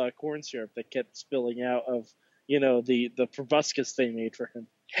lot of corn syrup that kept spilling out of the proboscis they made for him.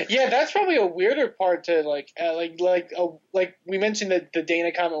 Yeah, that's probably a weirder part to like we mentioned that the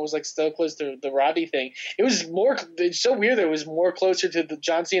Dana comment was like so close to the Roddy thing. It's so weird that it was more closer to the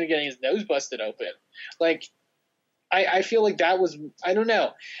John Cena getting his nose busted open. Like, I feel like that was, I don't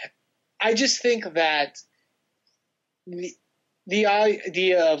know. I just think that the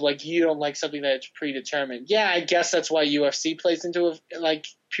idea of like you don't like something that's predetermined. Yeah, I guess that's why UFC plays into it. Like,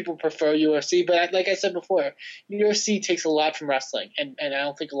 people prefer UFC, but like I said before, UFC takes a lot from wrestling, and I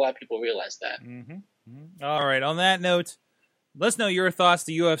don't think a lot of people realize that. Mm-hmm. Mm-hmm. All right. On that note, let's know your thoughts.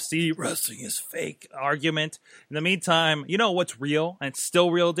 The UFC wrestling is fake argument. In the meantime, you know what's real, and it's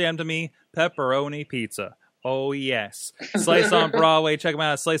still real damn to me: pepperoni pizza. Oh, yes. Slice on Broadway. Check them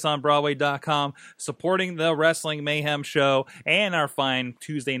out at sliceonbroadway.com. Supporting the Wrestling Mayhem show and our fine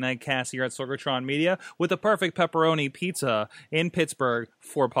Tuesday night cast here at Sorgatron Media with the perfect pepperoni pizza in Pittsburgh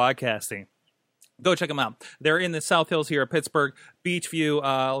for podcasting. Go check them out. They're in the South Hills here at Pittsburgh, Beachview,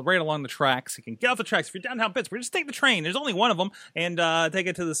 right along the tracks. You can get off the tracks. If you're downtown Pittsburgh, just take the train. There's only one of them, and take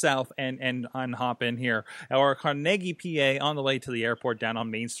it to the south and hop in here. Or Carnegie, PA, on the way to the airport down on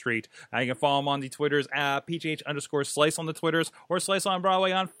Main Street. You can follow them on the Twitters at PGH_Slice on the Twitters, or Slice on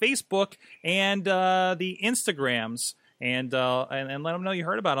Broadway on Facebook, and the Instagrams. And let them know you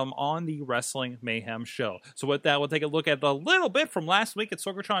heard about them on the Wrestling Mayhem show. So with that, we'll take a look at a little bit from last week at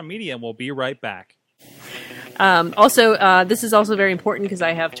Sorgatron Media, and we'll be right back. This is also very important because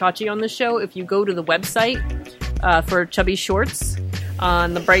I have Chachi on the show. If you go to the website for Chubby Shorts,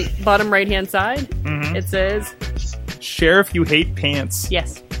 on the bottom right-hand side, it says... Share if you hate pants.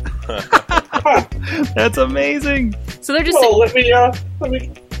 Yes. That's amazing. So they're just... let me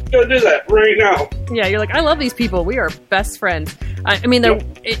go do that right now. Yeah, you're like, I love these people. We are best friends. I mean,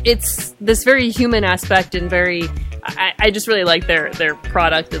 it's this very human aspect and very... I just really like their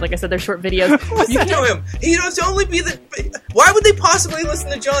product. Like I said, their short videos. Listen to him. He does only be the... Why would they possibly listen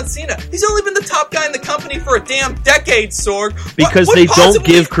to John Cena? He's only been the top guy in the company for a damn decade, Sorg. Because they don't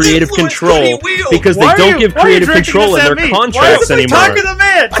give creative control. Because they don't give creative control in their contracts anymore. Talk to the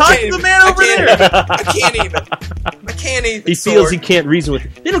man. Talk to the man over there. I can't even. He feels he can't reason with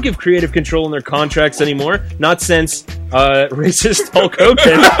it. They don't give creative control in their contracts anymore. Not since racist Hulk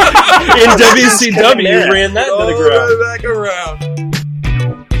Hogan in WCW ran that into the ground. Right back around.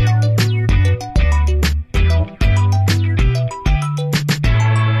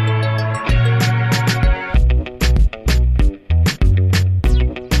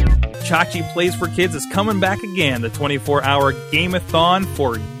 Chachi Plays for Kids is coming back again, the 24-hour game-a-thon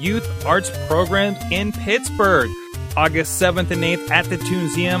for youth arts programs in Pittsburgh. August 7th and 8th at the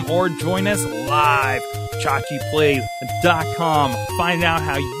Toonseum, or join us live. ChachiPlays.com. Find out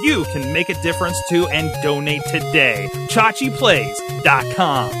how you can make a difference too and donate today.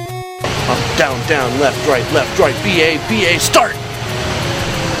 ChachiPlays.com. Up, down, down, left, right, BA, start!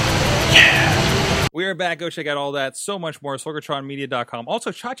 We are back. Go check out all that. So much more. SorgatronMedia.com.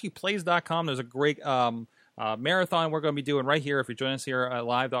 Also, ChachiPlays.com. There's a great marathon we're going to be doing right here. If you join us here at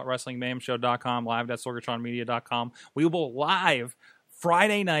live.wrestlingmayhemshow.com, live.sorgatronmedia.com. We will live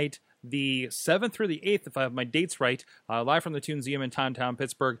Friday night, the 7th through the 8th, if I have my dates right, live from the Toonseum in Towntown,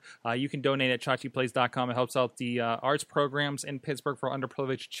 Pittsburgh. You can donate at ChachiPlays.com. It helps out the arts programs in Pittsburgh for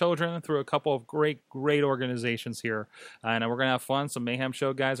underprivileged children through a couple of great organizations here. And we're going to have fun. Some Mayhem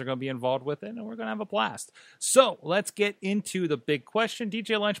Show guys are going to be involved with it, and we're going to have a blast. So let's get into the big question.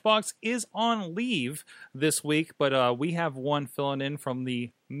 DJ Lunchbox is on leave this week, but we have one filling in from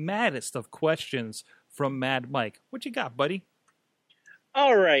the maddest of questions from Mad Mike. What you got, buddy?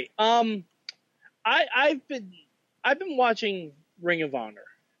 All right. I've been watching Ring of Honor,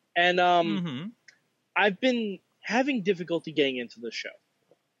 and I've been having difficulty getting into the show.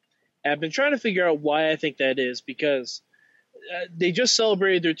 And I've been trying to figure out why I think that is, because they just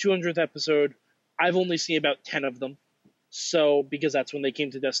celebrated their 200th episode. I've only seen about 10 of them, so because that's when they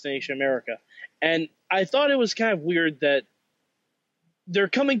came to Destination America. And I thought it was kind of weird that they're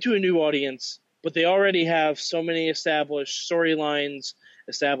coming to a new audience, but they already have so many established storylines,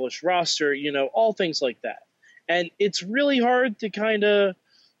 established roster, all things like that. And it's really hard to kind of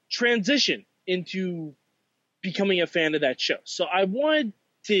transition into becoming a fan of that show. So I wanted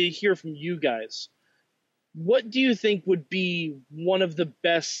to hear from you guys. What do you think would be one of the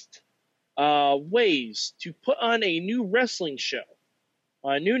best ways to put on a new wrestling show,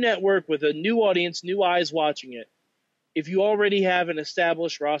 a new network with a new audience, new eyes watching it, if you already have an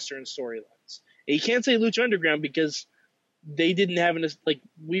established roster and storylines? And you can't say Lucha Underground because they didn't have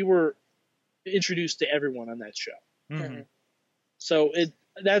we were introduced to everyone on that show. Mm-hmm. So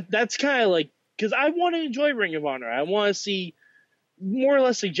that's kind of because I want to enjoy Ring of Honor. I want to see more or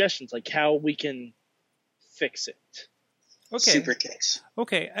less suggestions like how we can fix it. Okay. Super kicks.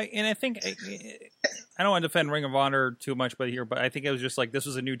 Okay, and I think I don't want to defend Ring of Honor too much, but I think it was just this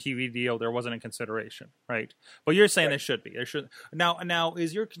was a new TV deal. There wasn't a consideration, right? But you're saying there should be. There should now.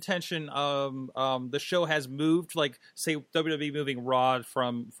 Is your contention the show has moved, say WWE moving Raw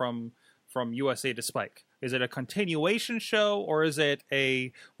from USA to Spike? Is it a continuation show, or is it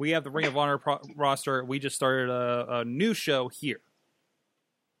we have the Ring of Honor roster? We just started a new show here.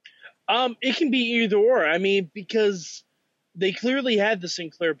 It can be either or. I mean, because they clearly had the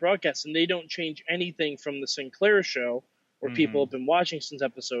Sinclair broadcast, and they don't change anything from the Sinclair show, where people have been watching since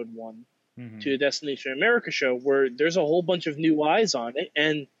episode 1, to the Destination America show, where there's a whole bunch of new eyes on it,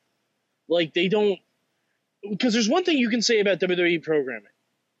 and they don't. Because there's one thing you can say about WWE programming: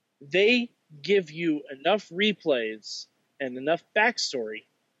 they give you enough replays and enough backstory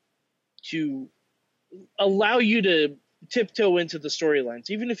to allow you to tiptoe into the storylines.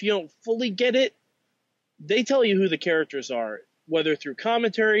 Even if you don't fully get it, they tell you who the characters are, whether through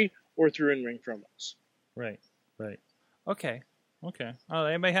commentary or through in-ring promos. Right. Okay.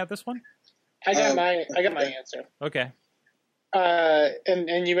 Anybody have this one? I got my answer. Okay.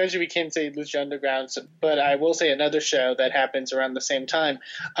 And you mentioned we can't say Lucha Underground, but I will say another show that happens around the same time,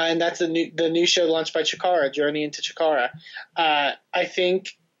 and that's the new show launched by Chikara, Journey into Chikara. I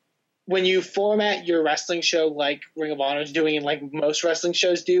think when you format your wrestling show like Ring of Honor is doing, and like most wrestling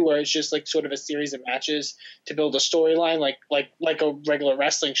shows do, where it's just sort of a series of matches to build a storyline, like a regular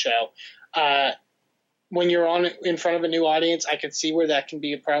wrestling show. When you're in front of a new audience, I could see where that can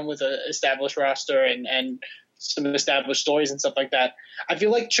be a problem with an established roster and some established stories and stuff like that. I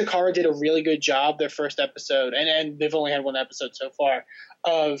feel like Chikara did a really good job their first episode, and they've only had one episode so far,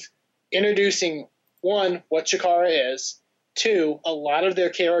 of introducing, one, what Chikara is, two, a lot of their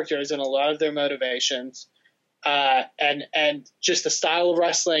characters and a lot of their motivations, and just the style of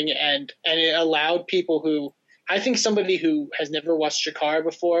wrestling, and it allowed people who, I think somebody who has never watched Chikara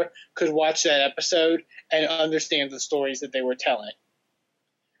before could watch that episode and understand the stories that they were telling.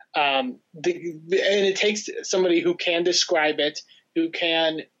 And it takes somebody who can describe it, who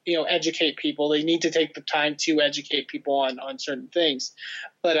can, educate people. They need to take the time to educate people on certain things.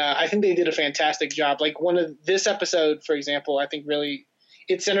 But I think they did a fantastic job. Like this episode, for example, I think really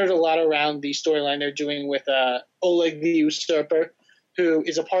it centered a lot around the storyline they're doing with Oleg the Usurper, who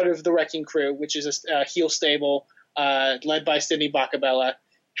is a part of the Wrecking Crew, which is a heel stable led by Sidney Bacabella.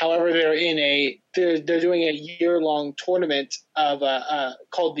 However, they're doing a year-long tournament of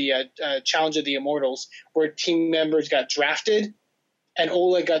called the Challenge of the Immortals, where team members got drafted, and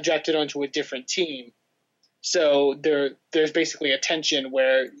Oleg got drafted onto a different team. So there's basically a tension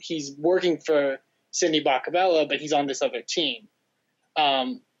where he's working for Sidney Bacabella, but he's on this other team.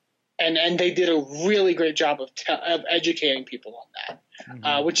 And they did a really great job of educating people on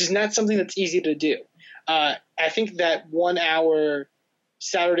that, which is not something that's easy to do. I think that 1 hour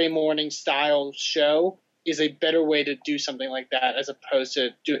Saturday morning style show is a better way to do something like that, as opposed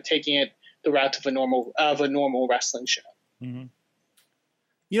to taking it the route of a normal wrestling show. Mm-hmm.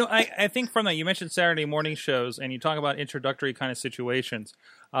 I think from that, you mentioned Saturday morning shows, and you talk about introductory kind of situations.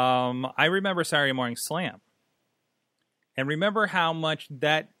 I remember Saturday Morning Slam, and remember how much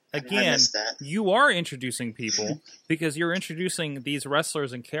that, again, you are introducing people because you're introducing these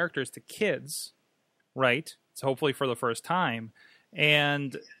wrestlers and characters to kids, right? So hopefully for the first time.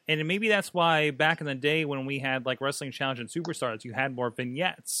 And maybe that's why back in the day when we had like Wrestling Challenge and Superstars, you had more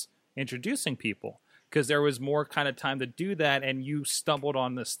vignettes introducing people because there was more kind of time to do that, and you stumbled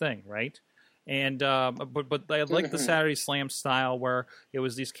on this thing, right? And but I like the Saturday Slam style where it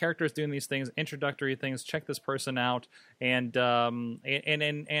was these characters doing these things, introductory things. Check this person out, and having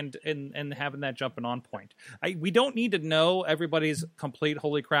that jumping on point. We don't need to know everybody's complete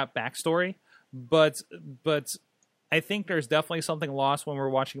holy crap backstory, but I think there's definitely something lost when we're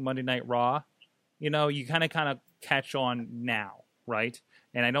watching Monday Night Raw. You kind of catch on now, right?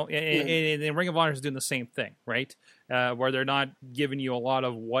 And I don't. And Ring of Honor is doing the same thing, right? Where they're not giving you a lot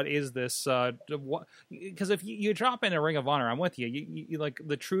of what is this? Because if you drop in a Ring of Honor, I'm with you. You like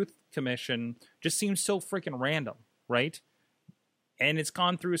the Truth Commission just seems so freaking random, right? And it's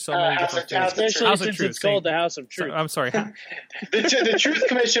gone through so many different things. Especially it's called the House of Truth. I'm sorry. The Truth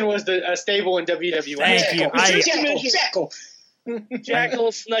Commission was a stable in WWE. Thank you.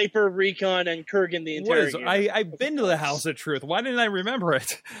 Jackal, Sniper, Recon, and Kurgan the Interrogator. I've been to the House of Truth. Why didn't I remember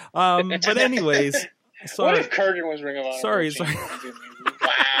it? But anyways, sorry. What if Kurgan was Ring of Honor? Sorry.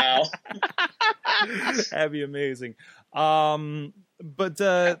 Wow. That'd be amazing. But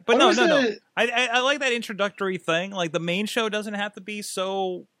no. I like that introductory thing. Like the main show doesn't have to be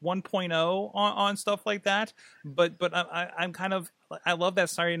so 1.0 on stuff like that. But I'm kind of I love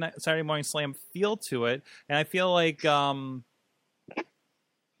that Saturday Morning Slam feel to it, and I feel like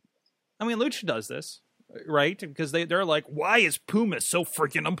Lucha does this, right? Because they're like, why is Puma so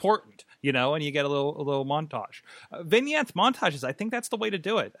freaking important? You know, and you get a little montage, vignettes, montages. I think that's the way to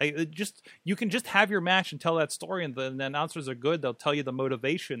do it. You can just have your match and tell that story, and the announcers are good. They'll tell you the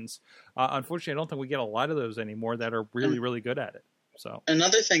motivations. Unfortunately, I don't think we get a lot of those anymore that are really, really good at it. So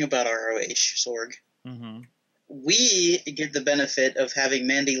another thing about ROH, Sorg, we get the benefit of having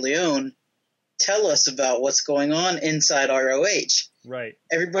Mandy Leone tell us about what's going on inside ROH. Right.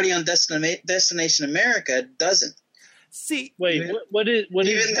 Everybody on Destination America doesn't. See, wait, what is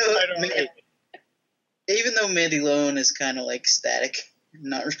even though Mandy Leone is kind of like static,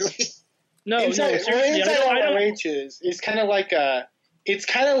 not really. No, inside ROH is kind of like a. It's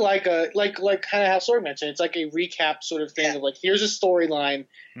kind of like kind of how Sorg mentioned. It's like a recap sort of thing of like, here's a storyline,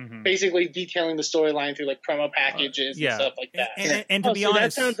 basically detailing the storyline through like promo packages and stuff like that. And to be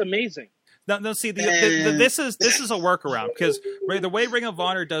honest, that sounds amazing. No. See, this is a workaround because the way Ring of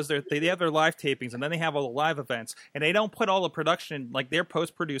Honor does they have their live tapings and then they have all the live events and they don't put all the production like they're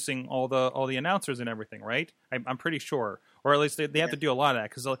post producing all the announcers and everything, right? I'm pretty sure, or at least they have to do a lot of that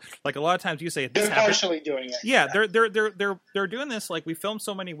because like a lot of times you say this they're partially doing it. Yeah, they're doing this like we film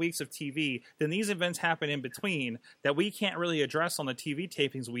so many weeks of TV, then these events happen in between that we can't really address on the TV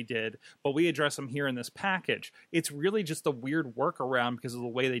tapings we did, but we address them here in this package. It's really just a weird workaround because of the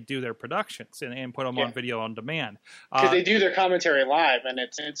way they do their production. And put them on video on demand because they do their commentary live, and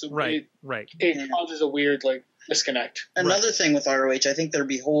it's right. It causes a weird like disconnect. Another thing with ROH, I think they're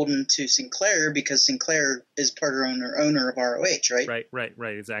beholden to Sinclair because Sinclair is part owner of ROH, right? Right.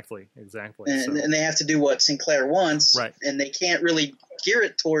 Exactly. And they have to do what Sinclair wants, right? And they can't really gear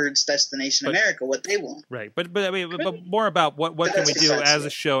it towards Destination America, what they want, right? But more about what can we do as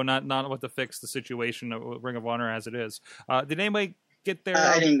a show, not what to fix the situation of Ring of Honor as it is. Did anybody get there?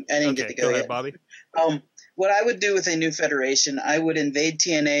 I didn't get to go ahead, yet. Bobby. What I would do with a new federation, I would invade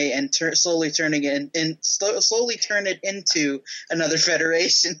TNA and slowly turn it into another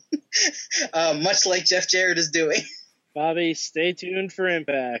federation, much like Jeff Jarrett is doing. Bobby, stay tuned for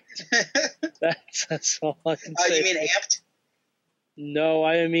Impact. That's all I can say. You mean Amped? No,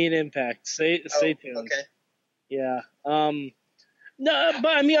 I mean Impact. Stay tuned. Okay. Yeah. No,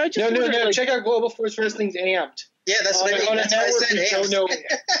 but I mean, I just no. Check out Global Force Wrestling's Amped. Yeah, that's what on I said. Amped. Don't know.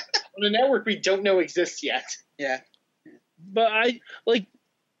 On a network we don't know exists yet. Yeah. But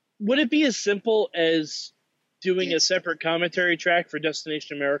would it be as simple as doing a separate commentary track for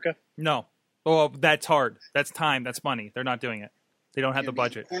Destination America? No. Oh, that's hard. That's time. That's money. They're not doing it. They don't have the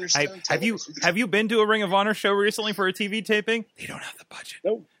budget. Have you been to a Ring of Honor show recently for a TV taping? They don't have the budget.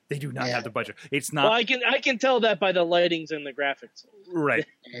 Nope. They do not have the budget. It's not. Well, I can tell that by the lightings and the graphics. Right.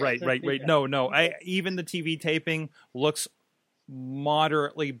 No. Even the TV taping looks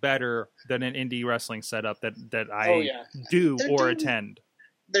moderately better than an indie wrestling setup that I attend.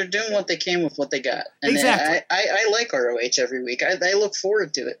 They're doing what they can with what they got. And exactly. I like ROH every week. I look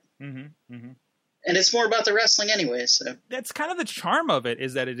forward to it. Mm-hmm. And it's more about the wrestling anyway. So that's kind of the charm of it,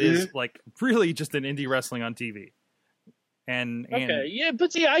 is that it is like really just an indie wrestling on TV.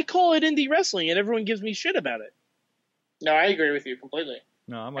 But see, I call it indie wrestling, and everyone gives me shit about it. No, I agree with you completely.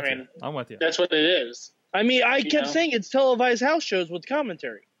 No, I'm with you. That's what it is. I mean, I kept saying it's televised house shows with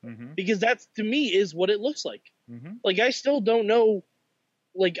commentary because that's, to me, is what it looks like. Like, I still don't know.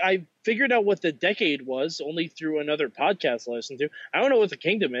 Like, I figured out what the decade was only through another podcast I listened to. I don't know what the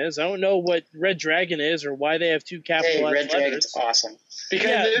Kingdom is. I don't know what Red Dragon is or why they have two capitalized letters. Red Dragon's awesome.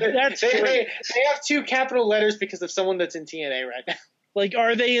 Because they have two capital letters because of someone that's in TNA right now. Like,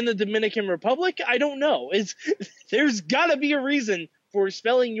 are they in the Dominican Republic? I don't know. There's got to be a reason for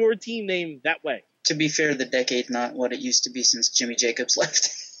spelling your team name that way. To be fair, the decade not what it used to be since Jimmy Jacobs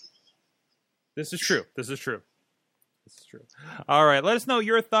left. This is true. This is true. All right, let us know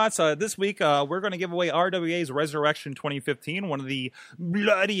your thoughts. This week, we're going to give away RWA's Resurrection 2015, one of the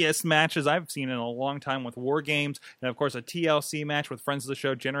bloodiest matches I've seen in a long time with War Games, and of course a TLC match with friends of the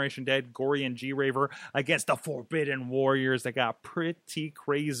show, Generation Dead, Gory, and G-Raver against the Forbidden Warriors that got pretty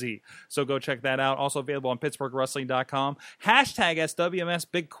crazy. So go check that out. Also available on PittsburghWrestling.com. Hashtag SWMS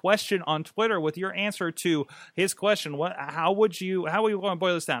Big Question on Twitter with your answer to his question. How would you want to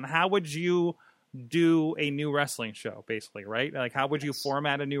boil this down? How would you do a new wrestling show, basically, right? Like, how would you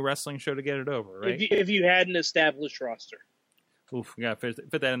format a new wrestling show to get it over, right? If you had an established roster. Oof, we got to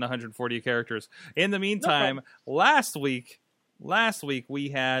fit that in 140 characters. In the meantime, last week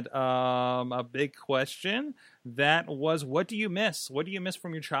we had a big question that was, what do you miss? What do you miss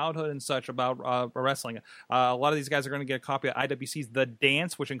from your childhood and such about wrestling? A lot of these guys are going to get a copy of IWC's The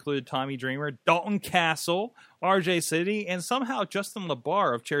Dance, which included Tommy Dreamer, Dalton Castle, RJ City, and somehow Justin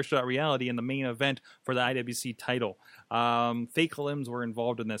LaBar of Chair.Reality in the main event for the IWC title. Fake limbs were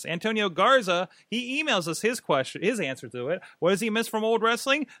involved in this. Antonio Garza, he emails us his answer to it. What does he miss from old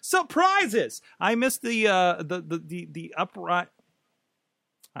wrestling? Surprises! I miss the upright...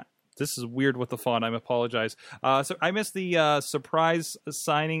 This is weird with the font. I apologize. So I missed the surprise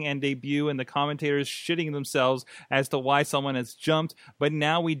signing and debut and the commentators shitting themselves as to why someone has jumped. But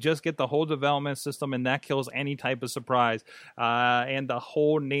now we just get the whole development system, and that kills any type of surprise. And the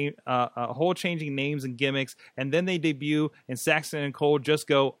whole changing names and gimmicks, and then they debut, and Saxton and Cole just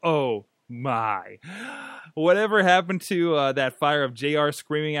go, oh my. Whatever happened to that fire of JR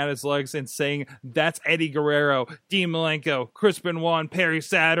screaming at his legs and saying, that's Eddie Guerrero, Dean Malenko, Chris Benoit, and Perry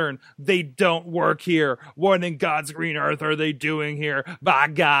Saturn. They don't work here. What in God's green earth are they doing here? By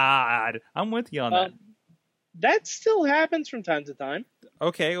God. I'm with you on that. That still happens from time to time.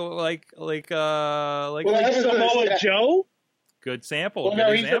 Okay, like Samoa Joe? Good sample. Well, good no,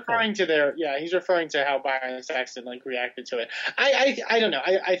 example. he's referring to how Byron Saxton reacted to it. I don't know.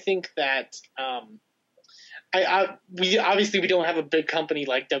 I think that we obviously don't have a big company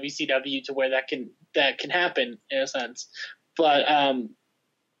like WCW to where that can happen in a sense, but I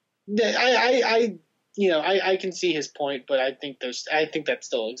can see his point, but I think that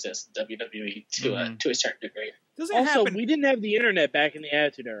still exists in WWE to a certain degree. We didn't have the internet back in the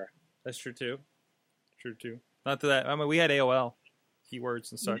Attitude Era. That's true too. Not to that. I mean, we had AOL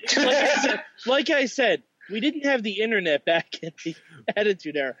keywords and such. Like I said, we didn't have the internet back in the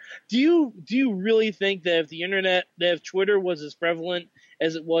Attitude Era. Do you really think that if Twitter was as prevalent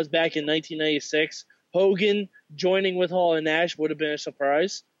as it was back in 1996, Hogan joining with Hall and Nash would have been a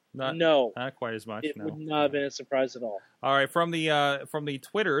surprise? No, not quite as much. It would not have been a surprise at all. All right, from the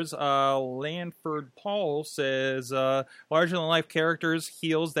Twitters, Lanford Paul says, larger than life characters,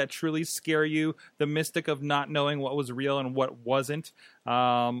 heels that truly scare you, the mystic of not knowing what was real and what wasn't.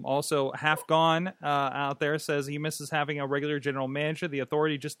 Also, Half Gone out there says he misses having a regular general manager. The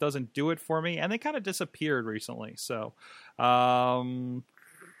Authority just doesn't do it for me, and they kind of disappeared recently. So,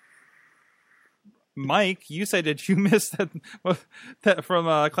 Mike, you said that you missed that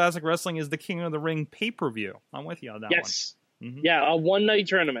from Classic Wrestling is the King of the Ring pay-per-view. I'm with you on that one. Yes. Mm-hmm. Yeah, a one-night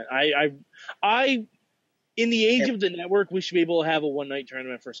tournament. I in the age of the network, we should be able to have a one-night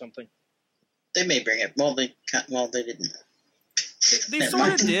tournament for something. They may bring it. Well, they didn't. They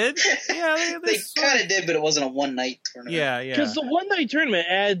sort of did. Yeah, they kind of did, but it wasn't a one-night tournament. Yeah. Because the one-night tournament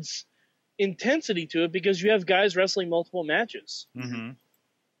adds intensity to it because you have guys wrestling multiple matches. Mm-hmm.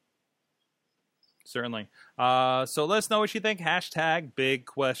 Certainly. So let us know what you think. Hashtag big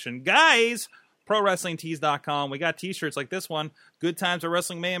question. Guys, ProWrestlingTees.com. We got t-shirts like this one. Good times at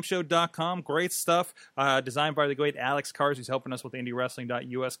WrestlingMayhemShow.com. Great stuff. Designed by the great Alex Cars, who's helping us with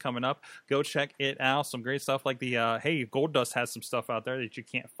IndieWrestling.us coming up. Go check it out. Some great stuff like the, Goldust has some stuff out there that you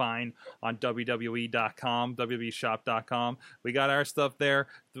can't find on WWE.com, WWEshop.com. We got our stuff there.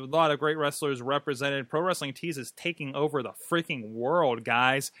 A lot of great wrestlers represented. Pro Wrestling Tees is taking over the freaking world,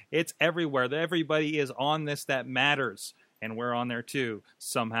 guys. It's everywhere. Everybody is on this that matters. And we're on there too,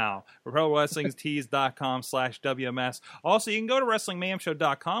 somehow. ProWrestlingTees.com/WMS. Also, you can go to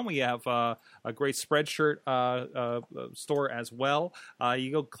WrestlingMayhemShow.com. We have a great Spreadshirt store as well.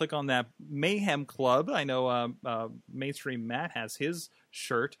 You go click on that Mayhem Club. I know Mainstream Matt has his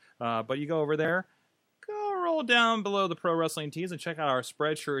shirt, but you go over there. Go roll down below the Pro Wrestling Tees and check out our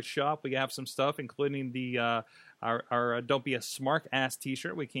Spreadshirt shop. We have some stuff, including the our Don't Be a Smart Ass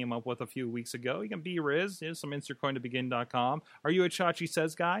t-shirt we came up with a few weeks ago. You can be Riz. Here's some InsertCoinToBegin.com. Are you a Chachi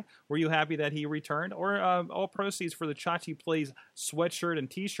Says guy? Were you happy that he returned? Or all proceeds for the Chachi Plays sweatshirt and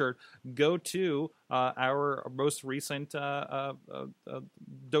t-shirt go to our most recent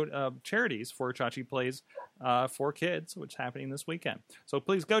charities for Chachi Plays for Kids, which is happening this weekend. So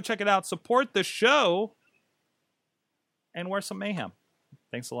please go check it out. Support the show. and wear some Mayhem.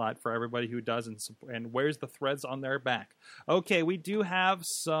 Thanks a lot for everybody who does and wears the threads on their back. Okay, we do have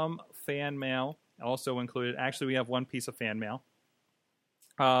some fan mail also included. Actually, we have one piece of fan mail.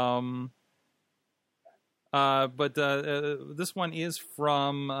 But this one is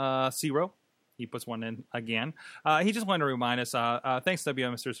from Zero. He puts one in again. He just wanted to remind us, thanks,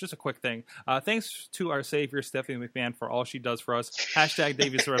 WMSers. Just a quick thing. Thanks to our savior, Stephanie McMahon, for all she does for us. Hashtag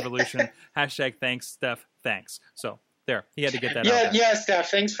Davies the Revolution. Hashtag thanks, Steph. Thanks. So there, he had to get that out there. Yeah,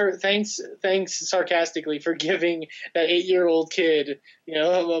 Steph. Thanks sarcastically for giving that 8-year-old kid,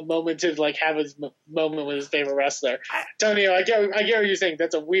 a moment to like have his moment with his favorite wrestler. Tonio, I get what you're saying.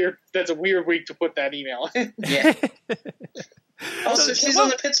 That's a weird week to put that email in. Yeah. Also, she's on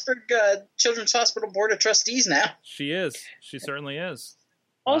the Pittsburgh Children's Hospital Board of Trustees now. She is. She certainly is.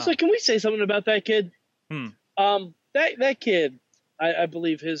 Also, can we say something about that kid? That kid, I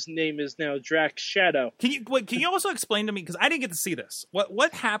believe his name is now Drax Shadow. Can you also explain to me, because I didn't get to see this.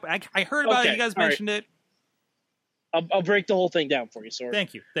 What happened? I heard about it. You guys mentioned it. I'll break the whole thing down for you, Sorg.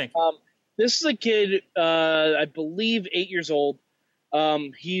 Thank you. This is a kid, I believe 8 years old.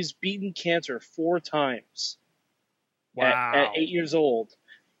 He's beaten cancer 4 times. Wow. At 8 years old.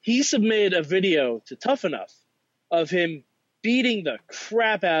 He submitted a video to Tough Enough of him beating the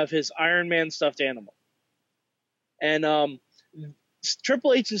crap out of his Iron Man stuffed animal. And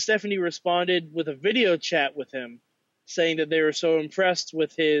Triple H and Stephanie responded with a video chat with him, saying that they were so impressed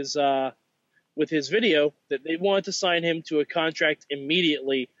with his video that they wanted to sign him to a contract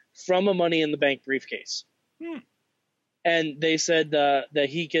immediately from a Money in the Bank briefcase. And they said that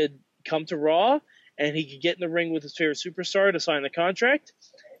he could come to Raw and he could get in the ring with his favorite superstar to sign the contract.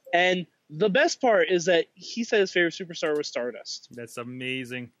 And the best part is that he said his favorite superstar was Stardust. That's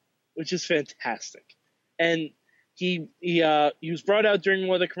amazing. Which is fantastic. And he was brought out during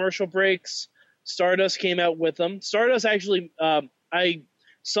one of the commercial breaks. Stardust came out with him. Stardust actually,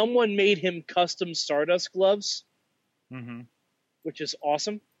 someone made him custom Stardust gloves, which is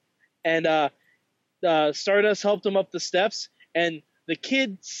awesome. And Stardust helped him up the steps, and the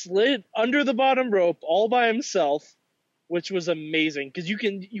kid slid under the bottom rope all by himself, which was amazing because you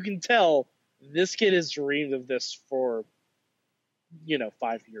can tell this kid has dreamed of this for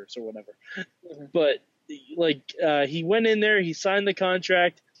 5 years or whatever. But he went in there, he signed the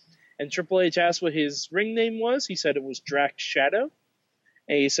contract, and Triple H asked what his ring name was. He said it was Drax Shadow,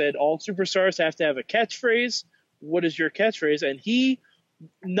 and he said all superstars have to have a catchphrase. What is your catchphrase? And he,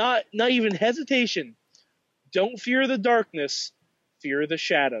 not even hesitation, don't fear the darkness, fear the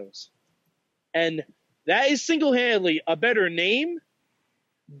shadows. And that is single-handedly a better name,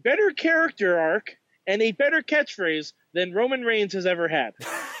 better character arc, and a better catchphrase than Roman Reigns has ever had.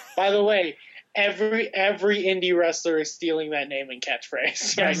 By the way, every indie wrestler is stealing that name and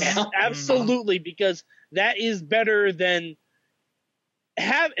catchphrase right now. Absolutely, because that is better than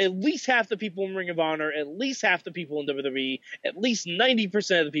have at least half the people in Ring of Honor, at least half the people in WWE, at least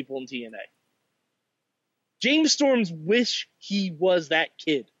 90% of the people in TNA. James Storms wish he was that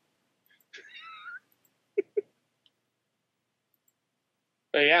kid.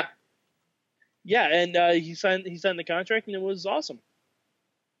 But yeah. Yeah, and he signed the contract, and it was awesome.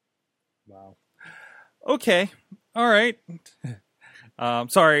 Wow. Okay. All right.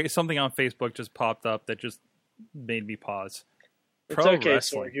 Sorry, something on Facebook just popped up that just made me pause. Pro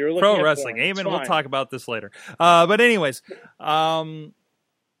wrestling. Pro wrestling. Amen. We'll talk about this later. But anyways, no,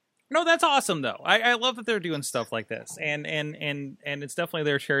 that's awesome though. I love that they're doing stuff like this, and it's definitely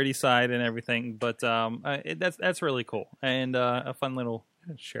their charity side and everything. But that's really cool and a fun little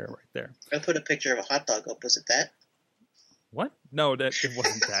share right there. I put a picture of a hot dog up. Was it that? What? No, it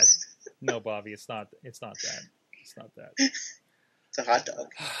wasn't that. No, Bobby, it's not that. It's not that. It's a hot dog.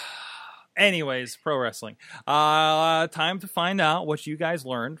 Anyways, pro wrestling. Time to find out what you guys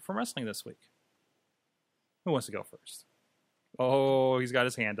learned from wrestling this week. Who wants to go first? Oh, he's got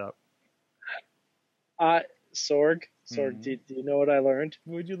his hand up. Sorg, do you know what I learned?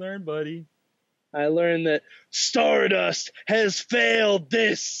 What'd you learn, buddy? I learned that Stardust has failed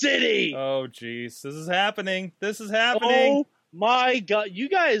this city. Oh, jeez. This is happening. Oh, my God. You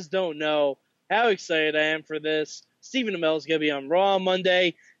guys don't know how excited I am for this. Stephen Amell's going to be on Raw on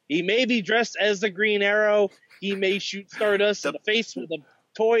Monday. He may be dressed as the Green Arrow. He may shoot Stardust in the face with a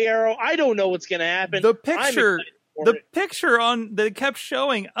toy arrow. I don't know what's going to happen. The picture that it kept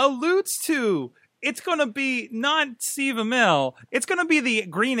showing alludes to it's going to be not Steve Amell. It's going to be the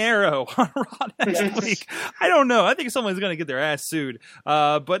Green Arrow on Raw next week. I don't know. I think someone's going to get their ass sued.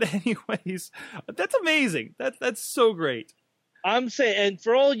 But anyways, that's amazing. That's so great. I'm saying, and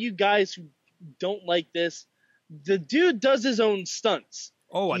for all you guys who don't like this, the dude does his own stunts.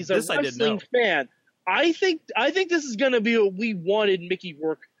 Oh, he's a wrestling fan. I think this is going to be what we wanted Mickey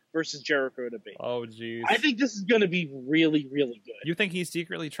Rourke versus Jericho to be. Oh, jeez. I think this is going to be really, really good. You think he's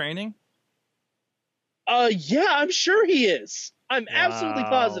secretly training? Yeah, I'm sure he is. I'm absolutely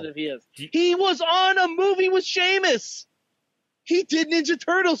positive he is. He was on a movie with Sheamus. He did Ninja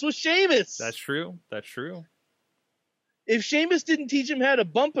Turtles with Sheamus. That's true. That's true. If Sheamus didn't teach him how to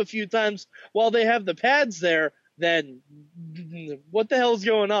bump a few times while they have the pads there, then what the hell's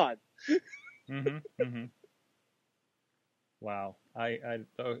going on? Wow.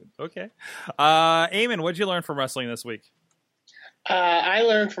 Okay. Eamon, what'd you learn from wrestling this week? I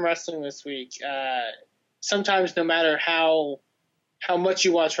learned from wrestling this week. Sometimes, no matter how much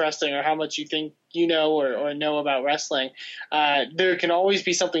you watch wrestling or how much you think you know or know about wrestling, there can always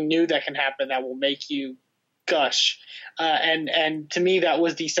be something new that can happen that will make you gush. And to me, that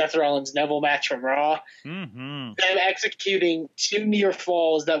was the Seth Rollins Neville match from Raw. Them executing 2 near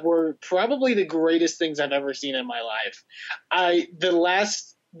falls that were probably the greatest things I've ever seen in my life.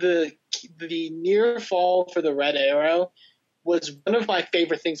 The near fall for the Red Arrow was one of my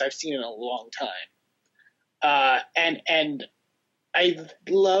favorite things I've seen in a long time. And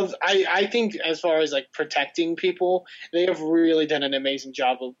I think as far as like protecting people, they have really done an amazing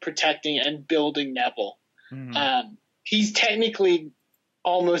job of protecting and building Neville. He's technically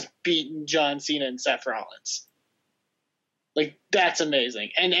almost beaten John Cena and Seth Rollins. Like, that's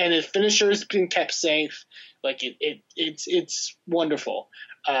amazing. And his finisher's been kept safe. Like, it's wonderful.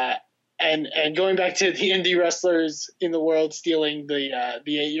 And going back to the indie wrestlers in the world stealing the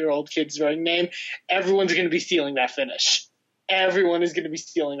 8-year-old kid's ring name, everyone's going to be stealing that finish. Everyone is going to be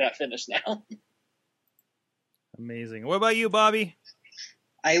stealing that finish now. Amazing. What about you, Bobby?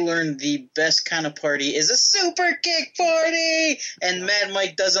 I learned the best kind of party is a super kick party, and Mad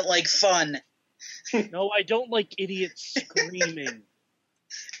Mike doesn't like fun. No, I don't like idiots screaming.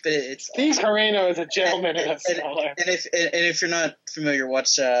 But it's Steve Moreno is a gentleman and a scholar. And if you're not familiar,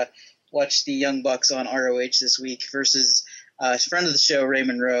 watch the Young Bucks on ROH this week versus a friend of the show,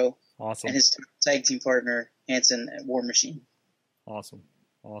 Raymond Rowe, and his tag team partner Hanson at War Machine. Awesome.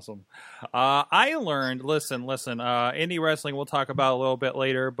 I learned, listen, indie wrestling we'll talk about a little bit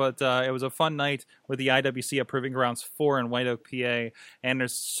later, but it was a fun night with the IWC at Proving Grounds 4 in White Oak, PA, and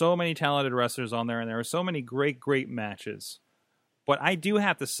there's so many talented wrestlers on there, and there are so many great matches. But I do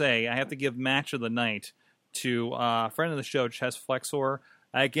have to say, I have to give match of the night to a friend of the show, Chess Flexor,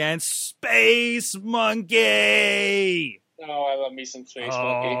 against Space Monkey! Oh, I love me some Space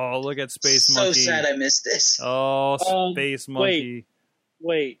Monkey. Oh, look at Space Monkey. So sad I missed this. Oh, Space Monkey.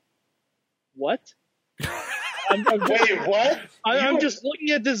 Wait. What? Wait, what? I'm just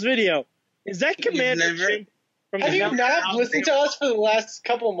looking at this video. Is that Commander Jim from Have you not listened to us for the last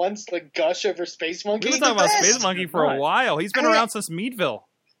couple of months, like, gush over Space Monkey? We've been talking about Space Monkey for a while. He's been around since Meadville.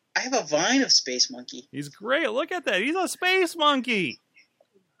 I have a Vine of Space Monkey. He's great. Look at that. He's a Space Monkey.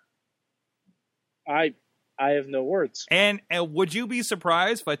 I have no words. And would you be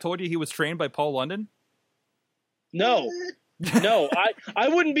surprised if I told you he was trained by Paul London? No. No, I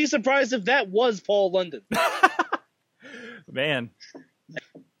wouldn't be surprised if that was Paul London. Man.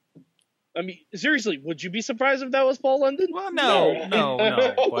 I mean, seriously, would you be surprised if that was Paul London? Well,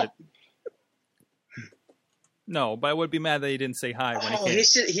 no. But I would be mad that he didn't say hi when he came.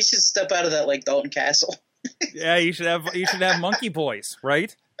 He should step out of that like Dalton Castle. Yeah, you should have Monkey Boys,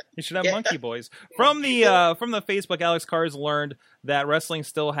 right? You should have Monkey Boys. From the Facebook, Alex Cars learned that wrestling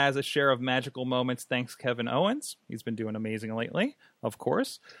still has a share of magical moments thanks Kevin Owens. He's been doing amazing lately, of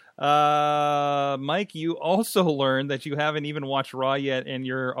course. Mike, you also learned that you haven't even watched Raw yet, and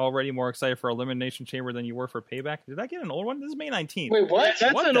you're already more excited for Elimination Chamber than you were for Payback. Did I get an old one? This is May 19th. Wait, what?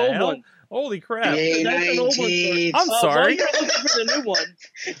 That's what an the old hell? one. Holy crap. May That's an old one. 19th. I'm sorry. While you're looking for the new one.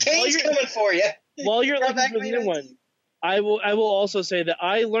 Kane's coming for you. While you're looking Back for the May new 19th. one, I will also say that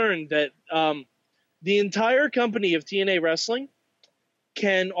I learned that the entire company of TNA Wrestling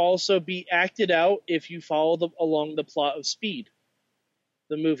can also be acted out if you follow along the plot of Speed,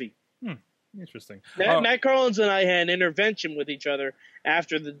 the movie. Interesting. Matt Carlins and I had an intervention with each other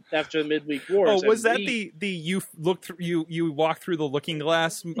after the midweek wars. Oh, was that the you looked through you walked through the looking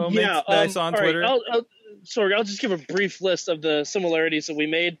glass moment that I saw on Twitter? Right, I'll just give a brief list of the similarities that we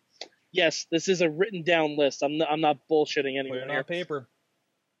made. Yes, this is a written down list. I'm not bullshitting anyone Put it here. on paper.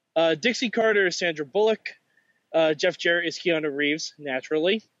 Dixie Carter is Sandra Bullock. Jeff Jarrett is Keanu Reeves,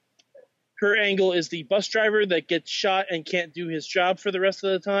 naturally. Kurt Angle is the bus driver that gets shot and can't do his job for the rest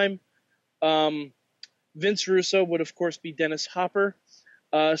of the time. Vince Russo would, of course, be Dennis Hopper.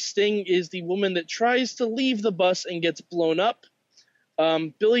 Sting is the woman that tries to leave the bus and gets blown up.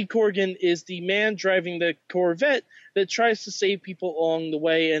 Billy Corgan is the man driving the Corvette that tries to save people along the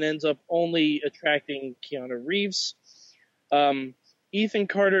way and ends up only attracting Keanu Reeves. Ethan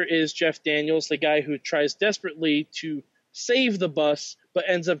Carter is Jeff Daniels, the guy who tries desperately to save the bus but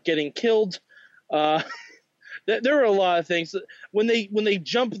ends up getting killed. There are a lot of things. When they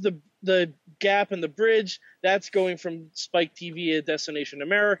jump the gap in the bridge, that's going from Spike TV to Destination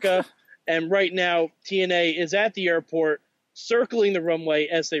America. And right now, TNA is at the airport circling the runway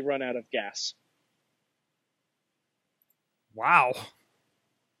as they run out of gas. Wow.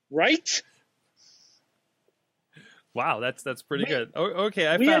 Right? Wow, that's pretty good.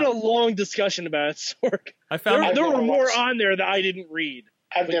 Okay, we had a long discussion about it, Sorg. There were more on there that I didn't read.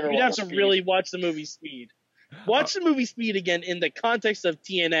 You'd have to really watch the movie Speed. Watch the movie Speed again in the context of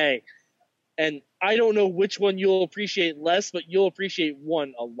TNA, and I don't know which one you'll appreciate less, but you'll appreciate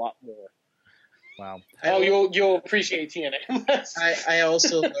one a lot more. Wow. You'll appreciate TNA. I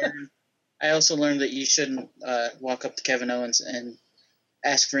also learned that you shouldn't walk up to Kevin Owens and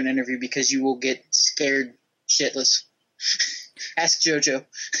ask for an interview because you will get scared shitless. Ask JoJo.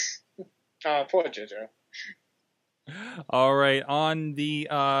 Poor JoJo. All right, on the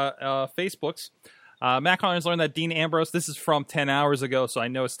Facebooks, Matt Collins learned that Dean Ambrose, this is from 10 hours ago, so I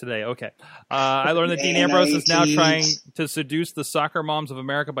know it's today. Okay. I learned that Dean Ambrose is now trying to seduce the soccer moms of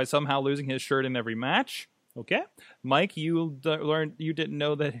America by somehow losing his shirt in every match. Okay. Mike, you learned you didn't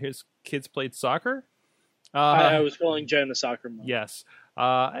know that his kids played soccer? I was calling Jen a soccer mom. Yes.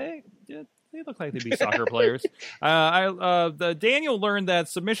 They look like they'd be soccer players. Daniel learned that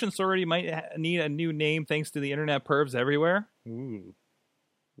Submission Sorority might need a new name thanks to the internet pervs everywhere. Ooh,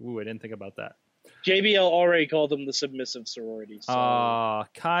 I didn't think about that. JBL already called them the submissive sorority. So.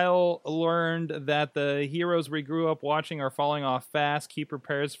 Kyle learned that the heroes we grew up watching are falling off fast. Keep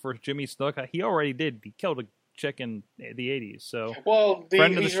prepares for Jimmy Snook. He already did. He killed a chick in the 80s. So, well, he's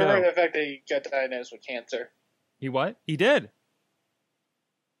remembering the fact that he got diagnosed with cancer. He what? He did.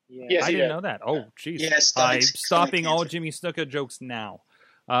 Yeah. Yes, I didn't know that. Oh, jeez. Yeah, I'm stopping all Jimmy Snuka jokes now.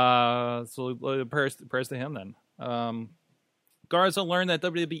 So prayers to him then. Garza learned that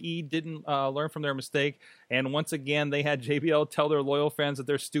WWE didn't learn from their mistake, and once again they had JBL tell their loyal fans that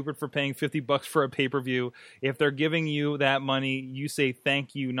they're stupid for paying $50 for a pay-per-view. If they're giving you that money, you say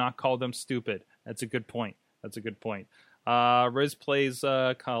thank you, not call them stupid. That's a good point. Riz Plays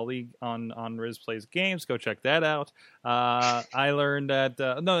colleague on Riz Plays Games. Go check that out. I learned that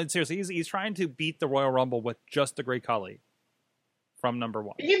no, seriously, he's trying to beat the Royal Rumble with just the Great Khali from number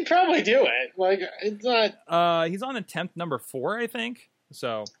 1. You can probably do it. Like it's not. He's on attempt number 4, I think.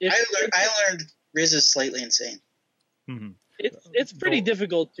 So I learned Riz is slightly insane. Mm-hmm. It's pretty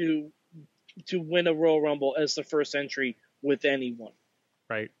difficult to win a Royal Rumble as the first entry with anyone.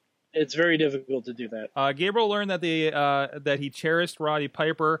 Right. It's very difficult to do that. Gabriel learned that that he cherished Roddy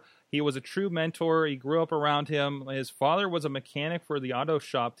Piper. He was a true mentor. He grew up around him. His father was a mechanic for the auto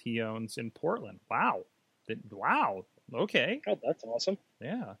shop he owns in Portland. Wow. Okay. Oh, that's awesome.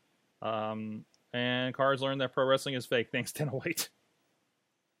 Yeah. And Cars learned that pro wrestling is fake. Thanks, 1008.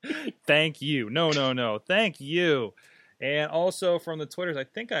 Thank you. No. Thank you. And also from the Twitters, I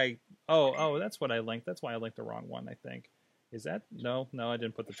think that's what I linked. That's why I linked the wrong one, I think. Is that? No, I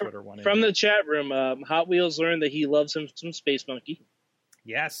didn't put the Twitter one in. From the chat room, Hot Wheels learned that he loves him some Space Monkey.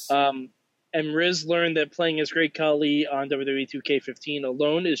 Yes. And Riz learned that playing as Great Khali on WWE 2K15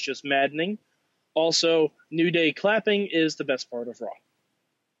 alone is just maddening. Also, New Day clapping is the best part of Raw.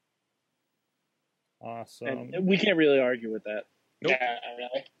 Awesome. And we can't really argue with that. Nope. Yeah,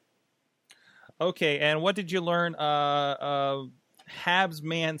 really. Okay, and what did you learn?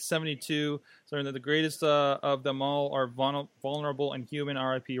 Habsman72 learned that the greatest of them all are vulnerable and human.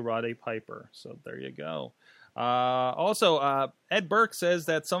 R.I.P. Roddy Piper. So there you go. Also, Ed Burke says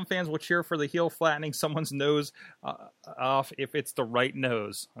that some fans will cheer for the heel flattening someone's nose off if it's the right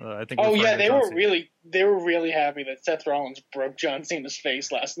nose. I think. Oh yeah, they were really happy that Seth Rollins broke John Cena's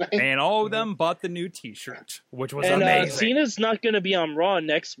face last night. And all of them bought the new T-shirt, which was amazing. Cena's not going to be on Raw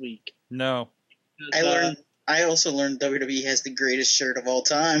next week. No. I also learned WWE has the greatest shirt of all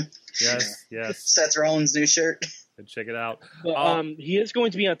time. Yes. Seth Rollins' new shirt. Check it out. But, he is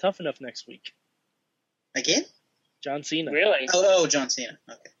going to be on Tough Enough next week. Again? John Cena. Really? Oh, John Cena.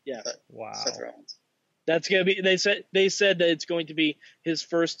 Okay. Yeah. Wow. Seth Rollins. That's gonna be. They said that it's going to be his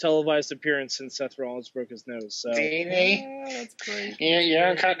first televised appearance since Seth Rollins broke his nose. So. That's great.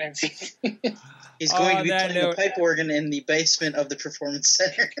 Yeah, continence. He's going to be playing a pipe organ in the basement of the Performance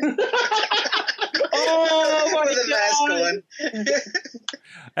Center. Oh with a mask on.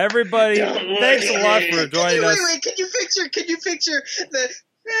 Everybody, thanks a lot for joining us. Wait, can you picture the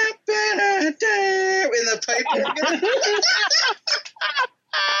in the pipe organ?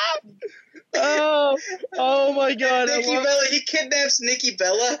 Oh my god! Nikki Bella, he kidnaps Nikki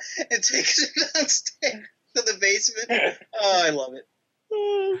Bella and takes her downstairs to the basement. Oh, I love it.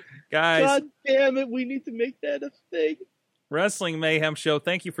 Oh, Guys, God damn it! We need to make that a thing. Wrestling Mayhem Show.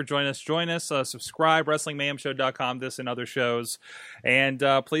 Thank you for joining us. Join us. Subscribe, WrestlingMayhemShow.com, this and other shows. And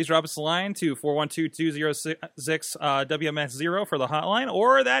please drop us a line to 412-206-WMS0 for the hotline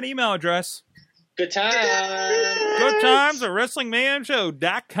or that email address. Good times. Good times at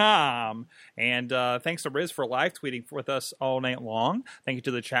WrestlingMayhemShow.com. And thanks to Riz for live tweeting with us all night long. Thank you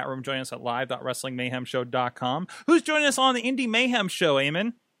to the chat room. Join us at live.WrestlingMayhemShow.com. Who's joining us on the Indie Mayhem Show,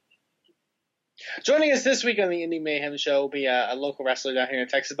 Eamon? Joining us this week on the Indie Mayhem Show will be a local wrestler down here in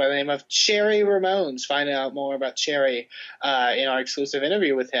Texas by the name of Cherry Ramones. Find out more about Cherry in our exclusive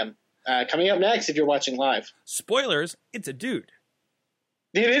interview with him. Coming up next if you're watching live. Spoilers, it's a dude.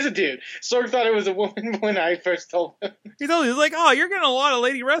 It is a dude. Sorg thought it was a woman when I first told him. He was like, oh, you're getting a lot of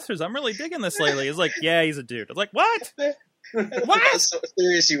lady wrestlers. I'm really digging this lately. He's like, yeah, he's a dude. I was like, what? What? So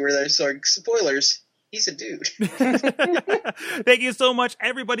serious you were there, Sorg. Spoilers. He's a dude. Thank you so much,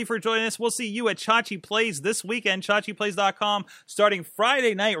 everybody, for joining us. We'll see you at Chachi Plays this weekend, ChachiPlays.com, starting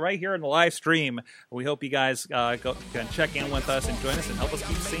Friday night right here in the live stream. We hope you guys can check in with us and join us and help us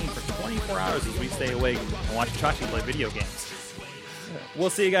keep sane for 24 hours as we stay awake and watch Chachi play video games. We'll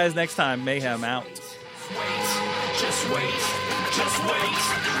see you guys next time. Mayhem out. Just wait, just wait,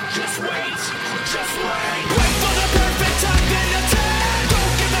 just wait, just wait. Wait for the perfect time then attack.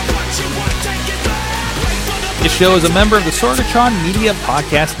 Don't give up what you want, take it back. Wait for the This show is a member of the Sorgatron Media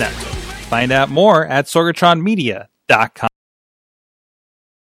Podcast Network. Find out more at sorgatronmedia.com.